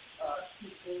power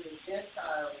in the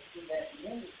Gentiles in that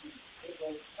ministry. It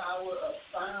was power of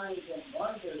signs and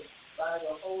wonders by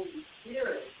the Holy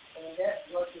Spirit, and that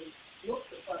wasn't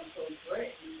looked upon so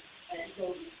greatly. And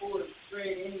so before it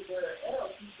spread anywhere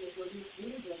else, he said, for this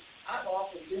reason, I've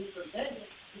often been prevented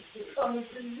from coming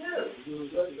to you.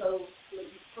 Mm-hmm. But so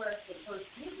he pressed and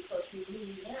pursued because he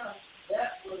knew now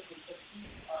that was the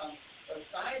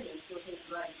assignment for him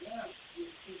right now, is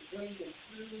to bring the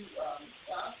true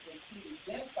gospel to the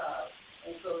Gentiles.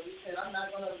 And so he said, I'm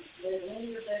not going to let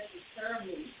any of that deter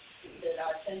me. He said,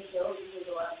 I think though, even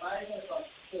though I might have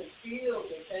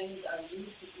fulfilled the things I need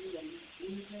to do in these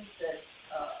regions that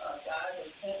God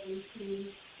has sent me to,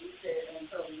 he said,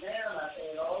 and so now I've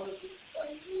had all of these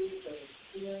years of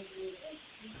experiences and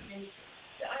teaching.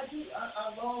 I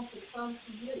long to come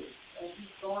to you, and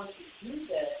he's going to do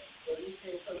that. But he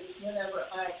said, so whenever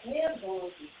I am going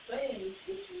to Spain,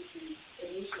 which is the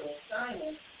initial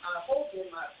assignment, I hope in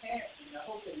my passion, I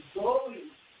hope in going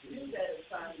to do that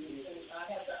assignment, and I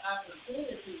have the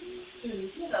opportunity to,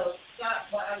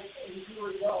 stop by and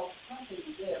enjoy y'all's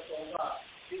company there for a while.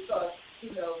 Because,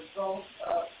 if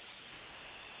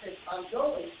I'm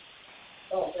going,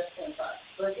 that's 25.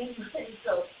 But anyway,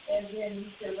 so, and then he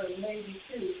said, well, maybe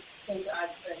too, since I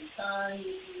spend time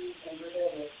with you and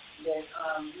whatever, that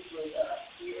you would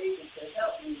be able to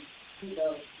help me,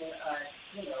 when I,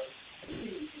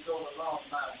 continue to go along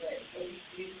my way. So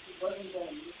he wasn't going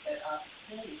to use that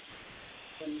opportunity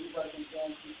when he wasn't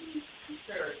going to be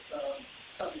deterred from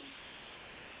coming.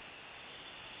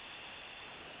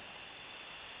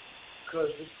 Because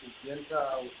it's the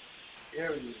Gentile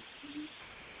area,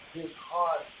 his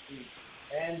heart, his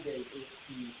mandate is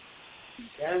to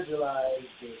evangelize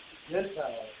the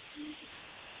Gentiles.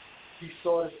 He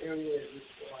saw this area as this,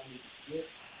 I need to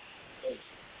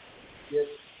get,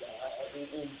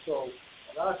 and so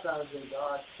a lot of times when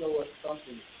God shows us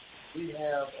something, we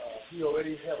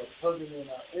already have a tugging in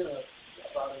us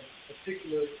about a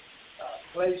particular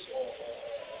place or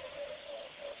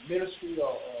ministry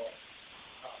or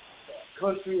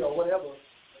country or whatever,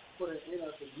 put it in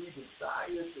us, and we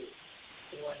desire to,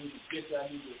 I need to get that, I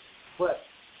need to, but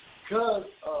because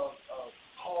of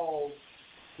Paul's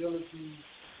ability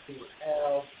to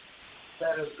have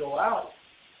letters go out,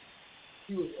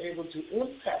 he was able to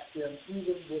impact them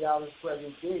even without his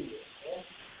presence being there.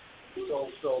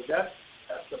 So that's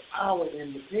the power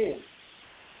in the pen.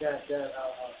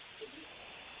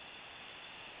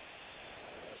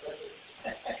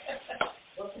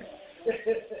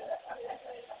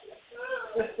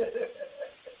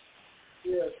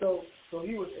 Yeah, so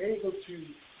he was able to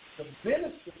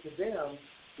minister to them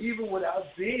even without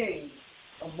being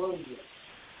among them.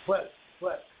 But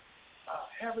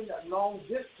having that long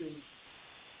distance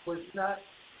was not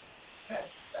that.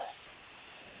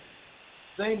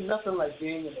 Ain't nothing like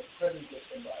being in the presence of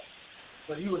somebody.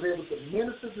 But he was able to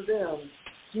minister to them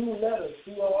through letters,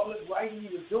 through all this writing he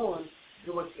was doing.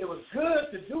 It was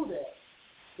good to do that,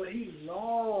 but he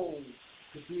longed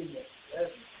to be in their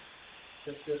presence,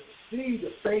 to see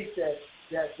the faith that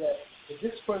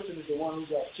this person is the one who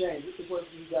got changed, this is the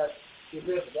person who got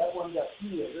delivered, that one got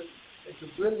healed. And to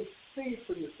really see it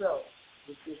for yourself,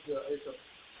 it's a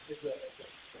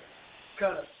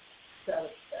kind of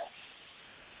satisfaction.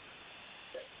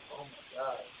 Oh my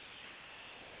God!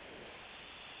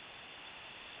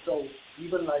 So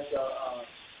even like the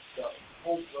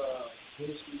Hope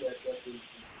ministry that's in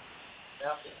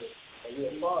Africa that we're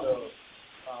a part of,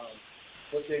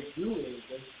 what they do is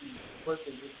they see the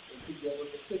person and see that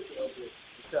with a picture of the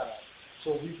child, so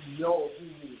we know who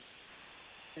he is.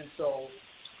 And so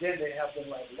then they have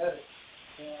them write letters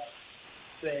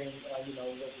saying,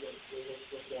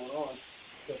 what's going on.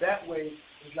 So that way,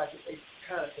 it's like a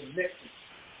kind of connection,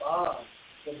 bond.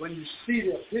 But when you see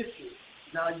their picture,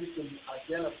 now you can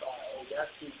identify,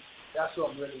 that's who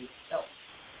I'm really helping.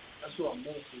 That's who I'm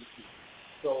ministering to.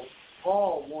 So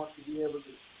Paul wants to be able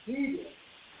to see them.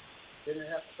 They didn't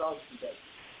have to talk to them.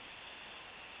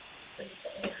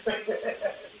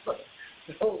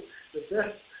 So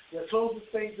the closest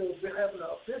thing to having a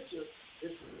picture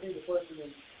is seeing the person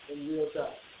in real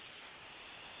time.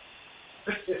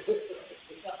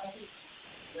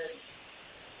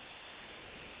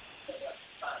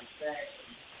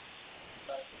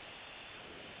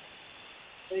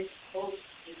 They spoke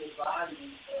to the body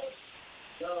of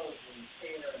love and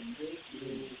care and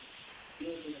wisdom,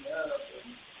 building it up,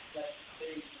 and that's the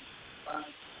thing. From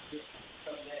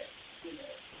that,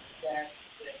 that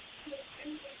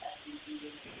things that happen to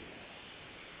you.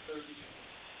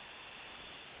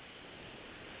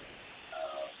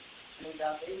 No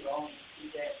doubt they wrong to see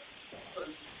that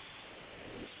person.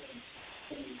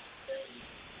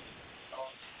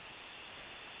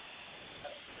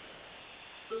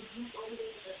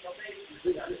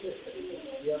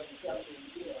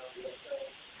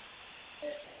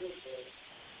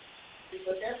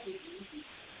 But that's what you do.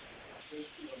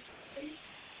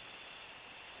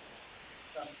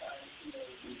 Sometimes,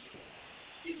 you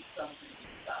did something to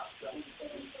stop something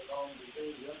along the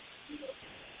way,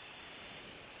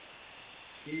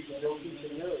 He's a no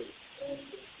missionary. And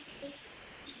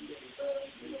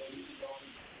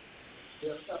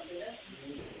there's something else.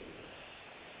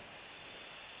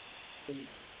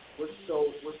 What's so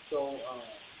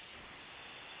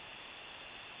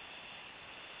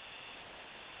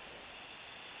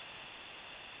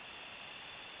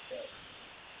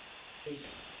his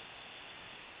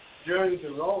journey to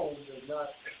Rome is not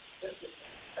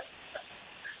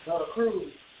not a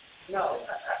cruise. No.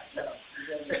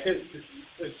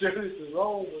 His journey to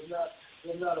Rome was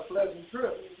not a pleasant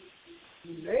trip.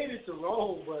 He made it to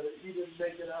Rome, but he didn't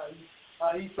make it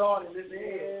how he thought in his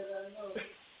head.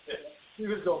 He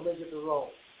was gonna make it to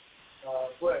Rome,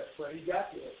 but he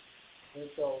got there, and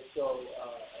so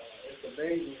it's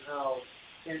amazing how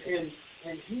and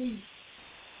he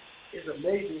is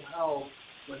amazing how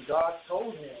when God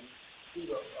told him through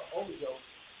the Holy Ghost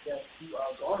that you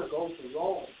are going to go to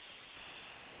Rome,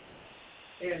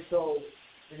 and so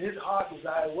in his heart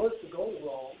desire was to go to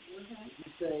Rome.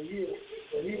 He's saying here,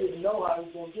 but he didn't know how he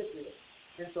was going to get there,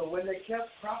 and so when they kept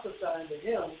prophesying to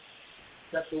him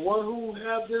that the one who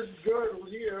have this girdle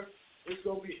here is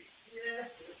going to be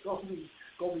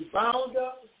bound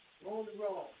up, going to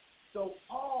Rome. So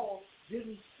Paul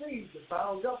didn't see the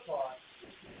bound up part.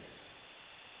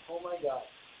 Oh my God,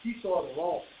 he saw the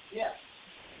Rome. Yeah.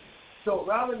 So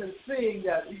rather than seeing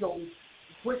that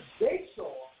which they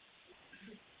saw,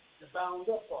 the bound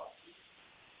up part,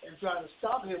 and trying to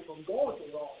stop him from going to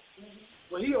Rome.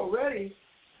 Well, he already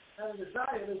had a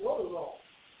desire to go to Rome.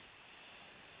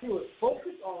 He was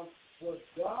focused on what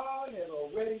God had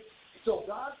already. So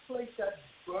God placed that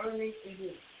burning in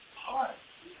his heart.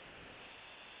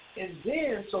 And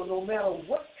then, so no matter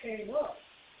what came up,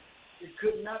 it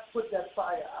could not put that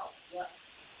fire out. Yeah.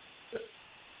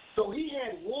 So he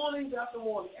had warnings after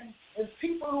warnings. And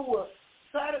people who were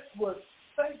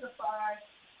sanctified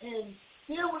and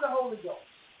filled with the Holy Ghost,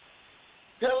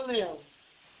 telling them,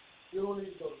 you don't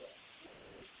need to go to that.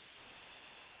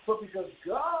 But because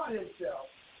God himself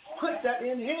put that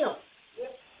in him,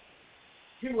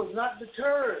 he was not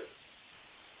deterred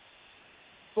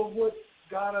from what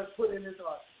God has put in his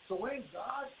heart. So when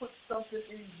God puts something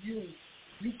in you,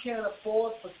 you can't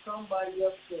afford for somebody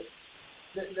else to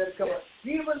let it come out.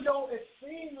 Even though it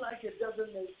seems like it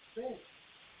doesn't make sense.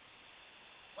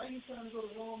 Why are you trying to go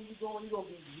to Rome? You're going to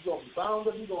be bound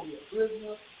up. You're going to be a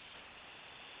prisoner.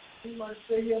 You might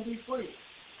stay here and be free.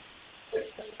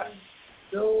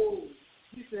 No.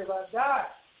 He said, if I die,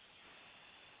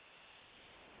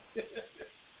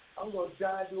 I'm going to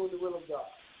die doing the will of God.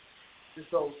 And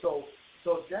so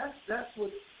that's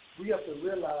what we have to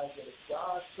realize, that if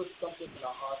God puts something in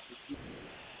our hearts to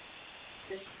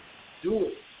do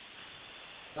it.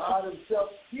 God himself,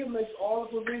 he'll make all the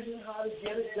provision how to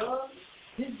get it done.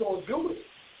 He's going to do it.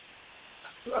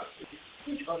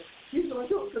 He's going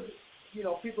to do it because,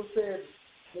 people said,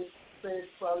 they say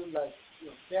it's probably like,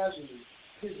 casually,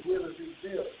 his will is his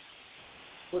will.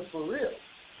 But for real,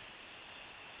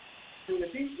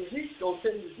 if he's going to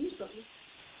tell you to do something,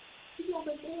 he's going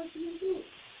to make the way for you to do it.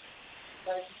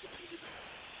 Like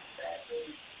that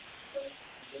is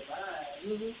divine.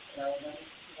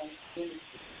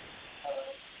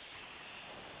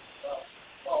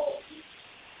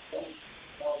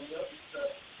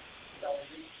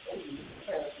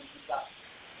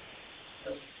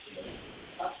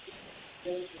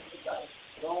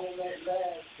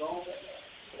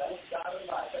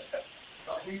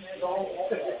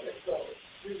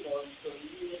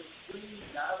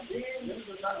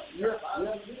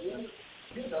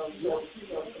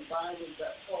 Combining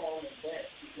that fall and that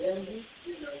together, a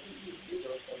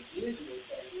visual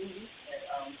thing. And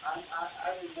I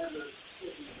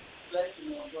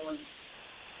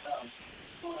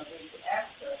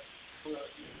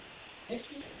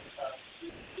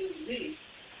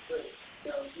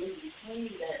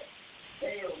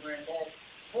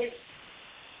States.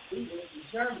 We went to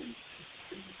Germany.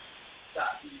 We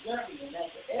stopped in Germany, and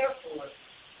at the airport,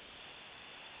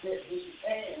 that we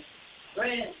and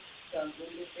grandsons in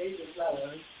the age of like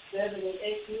 7 and 8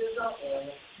 years old,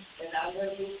 and I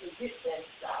never will forget that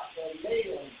stop. But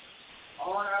later,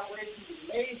 on our way to the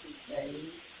Macy's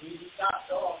thing, we stopped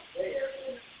off there,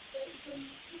 and we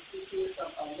took here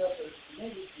some another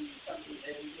ministry, something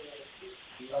that we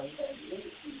had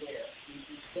ministry there in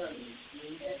Germany,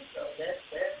 and so that's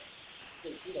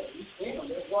we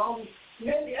film. That's why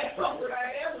maybe that's what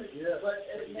I am. Yeah. But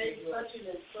it made such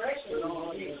an impression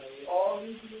on me. All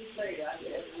these years later, I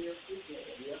never will forget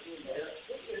it.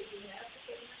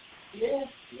 Yeah. Yeah.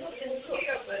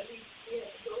 Yeah, but he had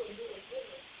to go and do it.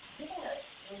 Yeah.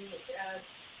 When the guy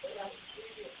that I was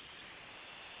treated,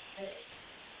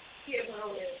 he had went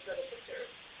over there and set up a church.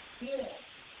 Yeah.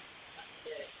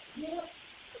 Yeah.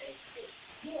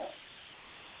 Yeah.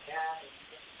 God.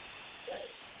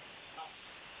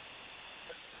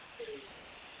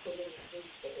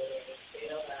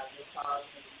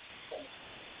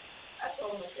 I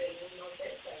told him, I said, you know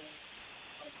that thing.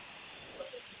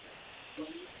 So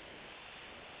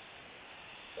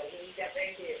when he got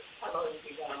back here, how long did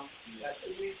he go? About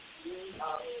 2 weeks.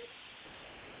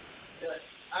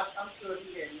 I'm sure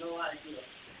he had no idea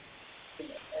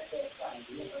at that time.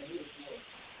 He was more.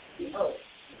 He hoped.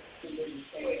 He didn't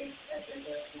say at that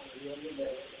point, he didn't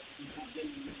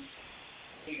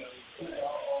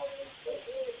all this stuff.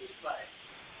 It's like,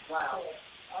 wow.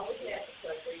 I was at the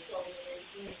church, they told me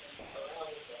everything.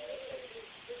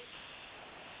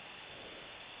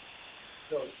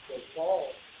 So Paul,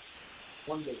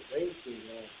 one of the ways to you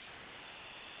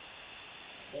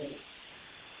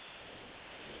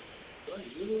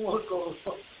don't want to go.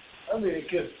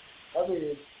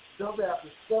 Stuff after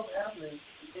stuff happening,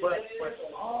 but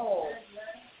all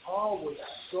was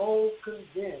so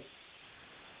convinced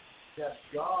that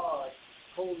God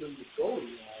told him to go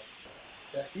there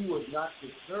that he was not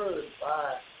deterred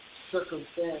by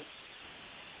circumstance,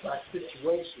 by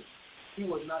situation. He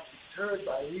was not deterred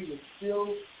by it. He was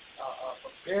still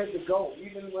prepared to go,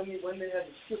 even when they had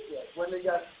the shipwreck, when they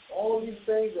got all these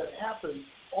things that happened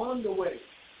on the way.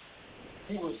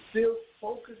 He was still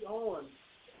focused on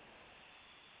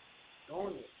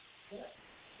going it. Yeah.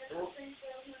 So,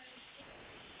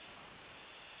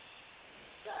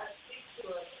 God speaks to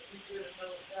us, and we really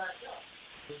know what God does.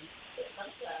 But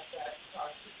sometimes God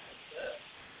talks to us.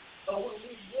 But when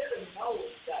we really know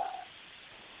God,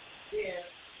 then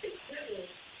it's really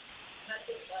not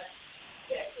just like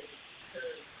that to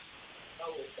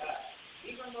know God.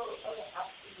 Even though other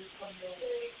obstacles come your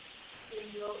way, in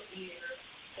your ear,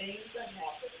 things are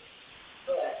happening,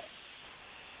 but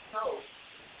no,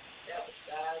 that was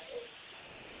God's own.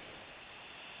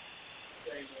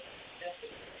 That's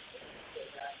it.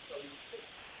 God told you to.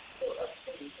 So us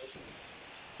people,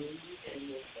 do you and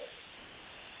your faith.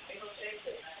 Ain't no shame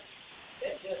to that.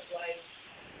 That's just like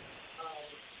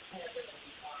having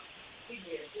he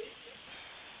did this.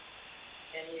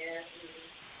 And then he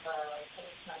come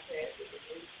in contact with the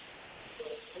police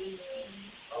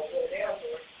or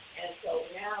whatever. And so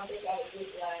now they got a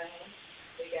good line,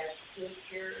 they got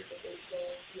scripture that they show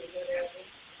or whatever.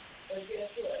 But guess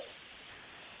what?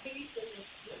 Peace in the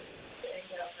spirit ain't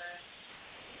got mine.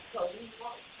 So we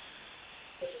want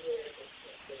to the word of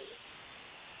the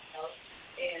Lord.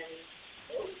 And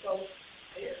those folks,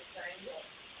 they're the same way.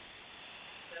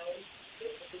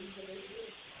 It's the reason it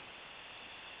is.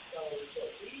 So we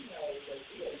know that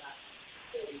we are not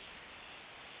saved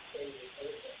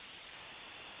over.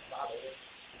 Father,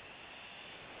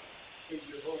 They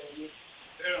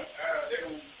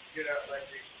don't get out like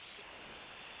they.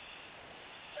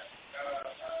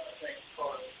 I think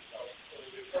part of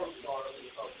the first part of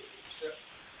it because of the acceptance.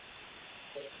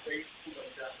 But they put them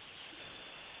down.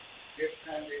 Every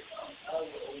time they come, I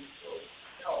will always go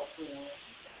talk to them.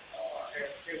 I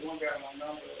had one guy my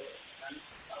number, and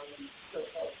I would still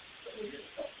talk.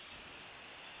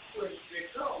 When they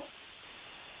come,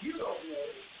 you don't know.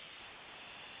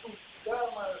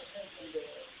 God might have sent them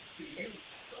there to you,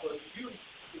 for you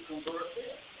to convert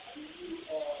them. You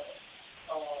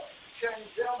change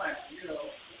their mind,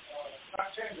 not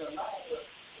change their mind, but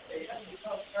they have to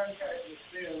become contact with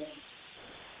them.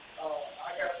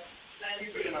 I got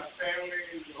people in my family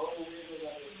who over with it.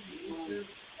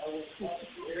 I was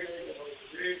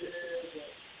religious, and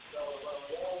blah, blah,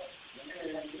 blah.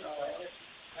 And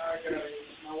I got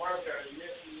my wife got a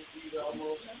nephew, he's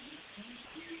almost,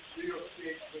 he's real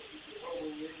sick, but he's over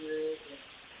with it, and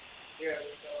yeah,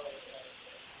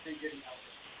 can't get him out.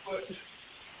 But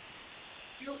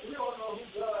we don't know who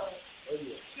God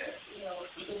sent, so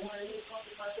when he comes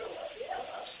to my door, I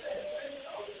said,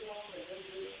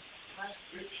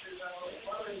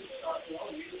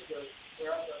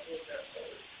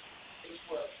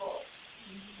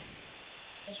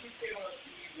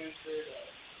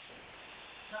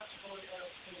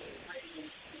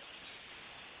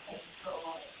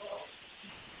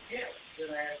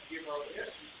 and I had to give her a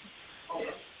lesson on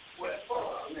what for.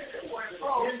 Man, it wasn't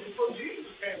for before Jesus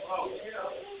came along. And you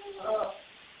know,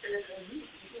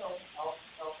 I'll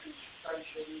try to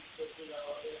show you stuff and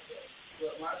all that stuff.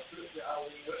 But my sister, I was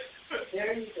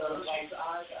there you go.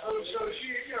 So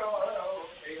she, you know,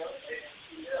 okay,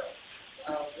 yeah.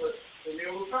 But when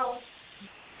they were come,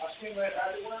 I seen that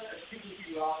I didn't want to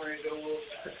people already know what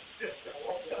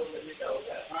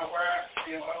my wife,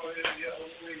 you know, I was in the other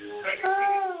way.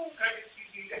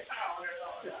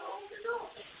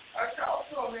 I talked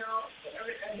to him, you know,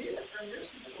 and he was from this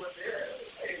people there.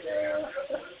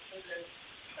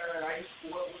 And I used to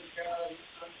work with the guy.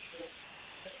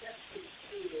 That's pretty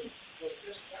cool. But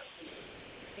this got to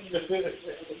but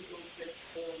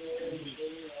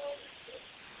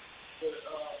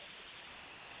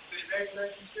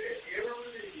like you said, every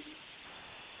religion,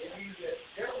 and he's that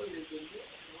their religion,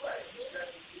 right?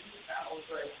 I was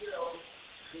like, you know,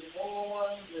 the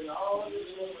Mormons and all this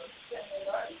stuff,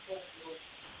 everybody comes to what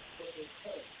they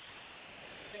say.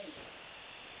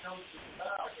 Comes to the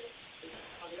Bible.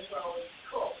 It's always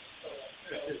cool.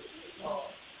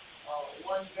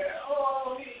 One guy,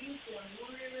 he can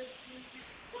really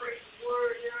break the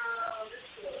word down, this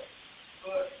stuff.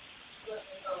 But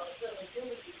Seven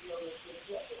Timothy, you know,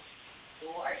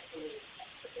 rightfully,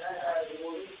 the guy has the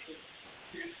word to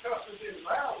discuss his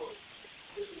Bible,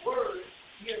 his word,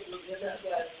 he has to get that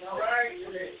right, and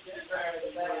that's right,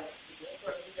 the Bible. He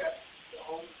got the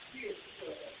Holy Spirit.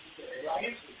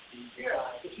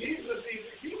 Yeah, Jesus,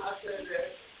 I said that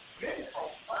many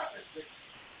false prophets,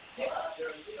 you know,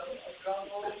 come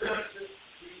over to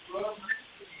love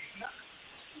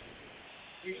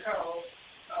because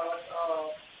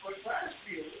what Christ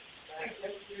feels, that's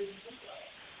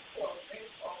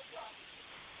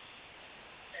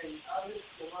and I just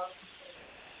go out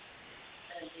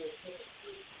and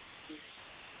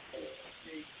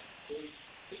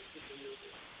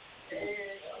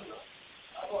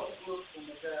I bought a book from a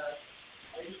guy.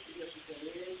 I used to listen to him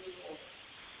every morning.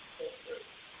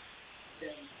 And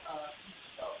he's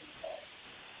talking about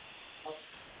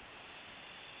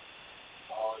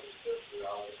all this stuff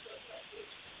like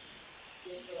this.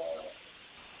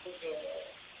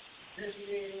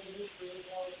 History and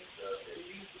all this stuff. They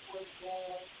read the what's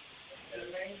going and the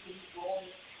main thing going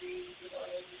in the trees and all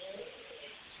that.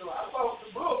 So I bought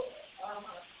the book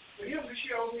for him to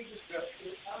show me the stuff.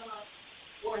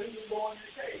 Where he was born in the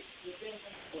cave. The thing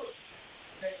in the book.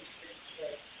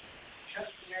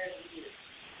 Just as it is.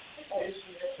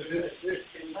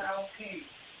 In Mount King.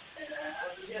 And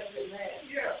I was just a man.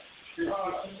 Yeah.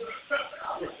 I'll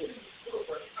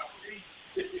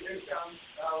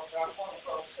come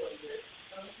across something that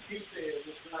he said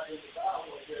was not in the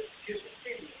Bible, but his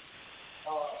opinion.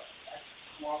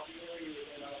 Mark Area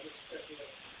and all this stuff.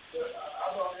 But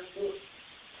I brought this book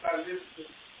by listening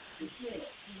to him.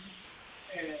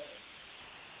 And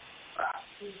I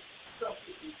see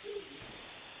something he did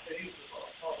that he was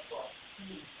taught that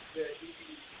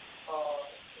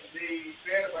they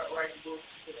bad about writing books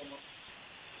for them.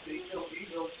 They know to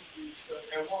do stuff.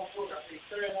 At one point, I think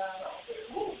 $39. I said,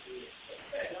 ooh,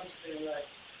 and I'm saying, like,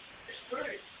 it's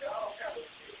pretty. All kind of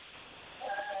shit.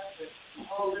 And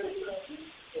all this stuff.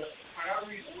 But when I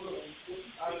read the book,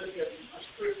 I look at the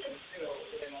scripture, you know,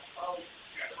 and I always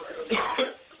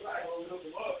I go look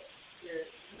them up. Yeah,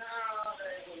 no, that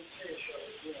ain't what he said, show.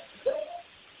 You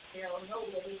know, no,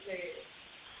 what he said.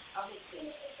 I was saying,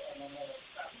 and another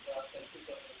time, so I said, pick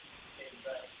up what he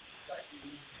said, like you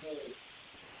know,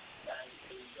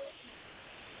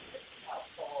 how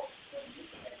far from you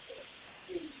can actually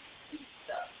see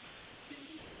stuff.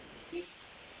 Big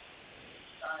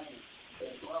science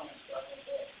and wrong stuff like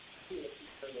that. Here,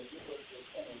 so that you were just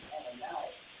saying, and now,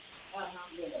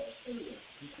 you know, students,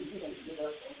 you can get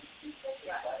up and see stuff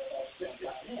like that, and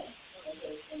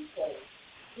so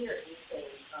here it says,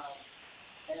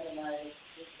 Ananias,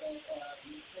 this thing,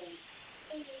 you think,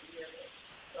 and the year that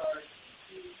starts,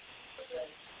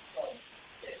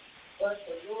 but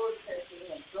the Lord said to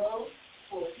him, go,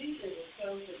 for he is a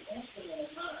chosen instrument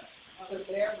of mine, to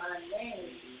bear my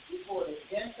name before the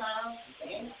Gentiles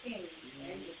and kings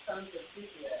and the sons of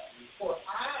Israel. For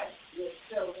I will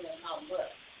show him how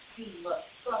much he must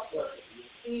suffer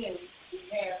in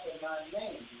behalf of my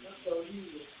name. So he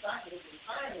was his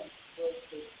assignment was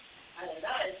to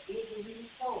Ananias did what he was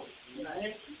told. He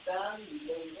went, he found, he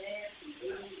laid hands, he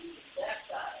was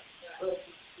baptized. But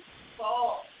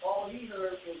Paul, all he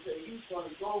heard was that he was going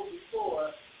to go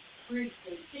before priests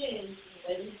and kings,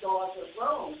 and he thought of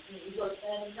Rome. Because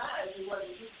Ananias, it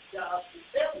wasn't his job to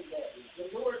tell him that. The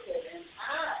Lord said, and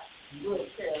I will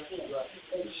tell him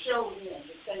and show him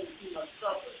the things he must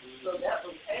suffer. So that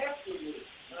was afterwards.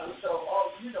 So all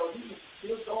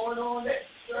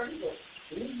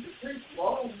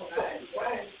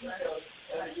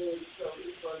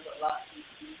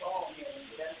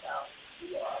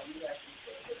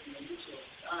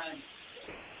time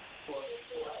before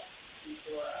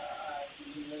I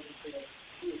even everything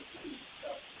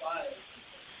fire.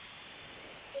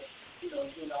 You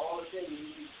know, all the things you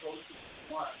be close to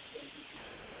Mark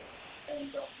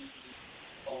and don't be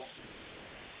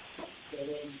that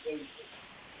every day.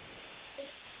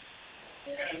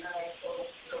 And so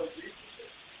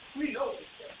we know this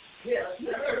stuff. Yeah.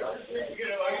 You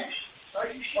know, are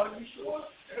you sure?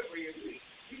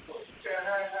 People say,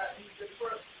 he's the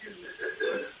first.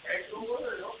 Actual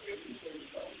word. Okay, we say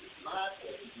my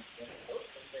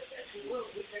actual word.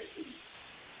 We say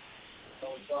I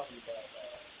was talking about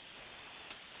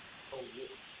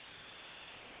COVID.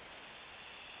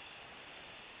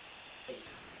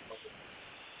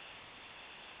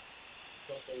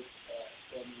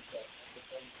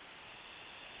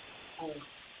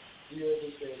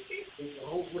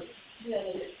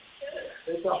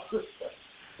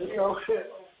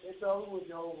 It's all with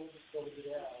your own go to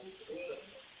the house.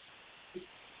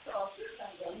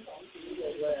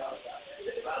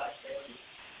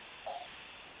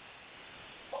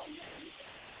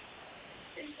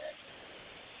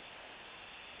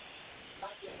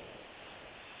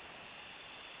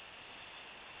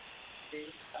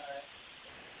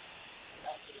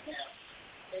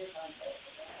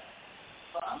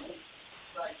 But I'm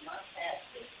like my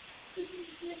pastor to be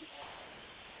in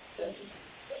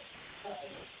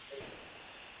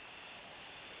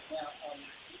now,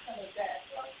 some of that,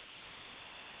 like,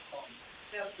 from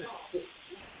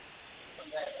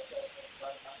that,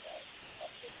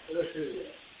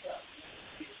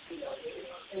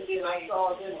 and then I saw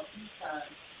them a few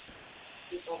times.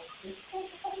 People,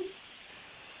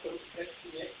 so next to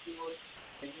it,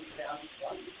 and we found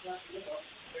it's not,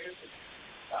 where's it?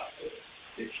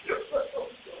 It's just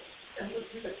and it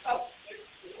was in the house next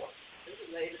door. This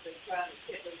lady been trying to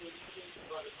get her with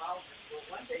for the mountain. Well,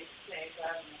 one day she came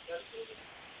by and I got to the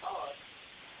car.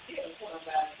 She was coming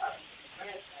by talking to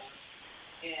my grandson,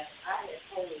 and I had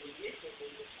told her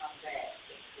initially to come back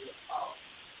into the car.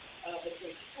 But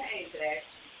when she came back,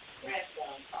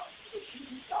 grandson talked to her.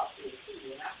 She talked to her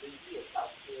too, and I think he had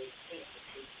talked to her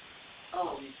extensively.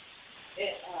 When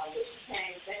she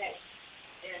came back,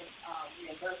 and me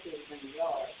and Bertha was in the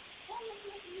yard. Oh,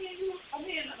 me and you come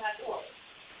in on my daughter.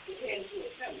 We headed to a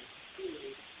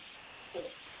cemetery. So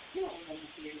you don't remember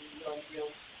seeing the yard, it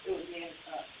was me and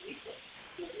Lisa.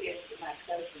 We were headed to my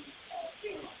cousin's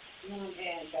funeral.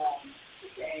 And she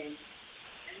came,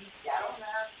 and he got on the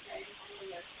house, came on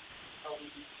the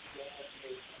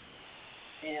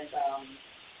and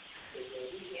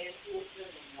we headed to a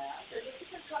funeral now. I said, you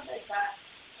can come back by.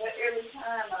 But every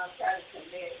time I try to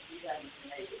connect, you haven't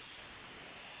connected.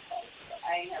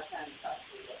 I ain't have time to talk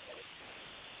to you that way.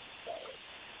 So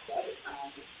the other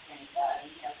time we came by, I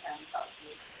didn't have time to talk to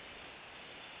you.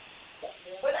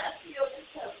 But I feel this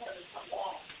has to come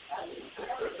on. I didn't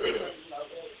know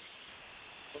already.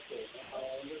 Okay,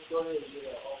 let's go ahead and get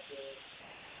an offer.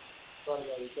 Father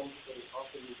God, we thank you for the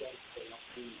offer. We thank you for the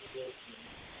opportunity to work.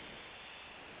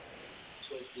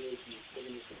 So good, you're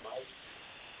giving us the life.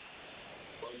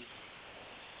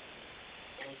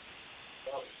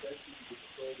 God, thank you for the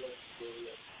soul of the glory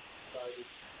of society,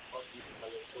 talking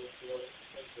about your soul for us,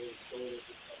 and for the soul of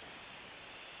the God.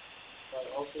 God,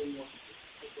 also we want you to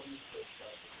pick on this first,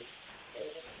 God,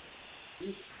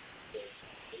 Jesus.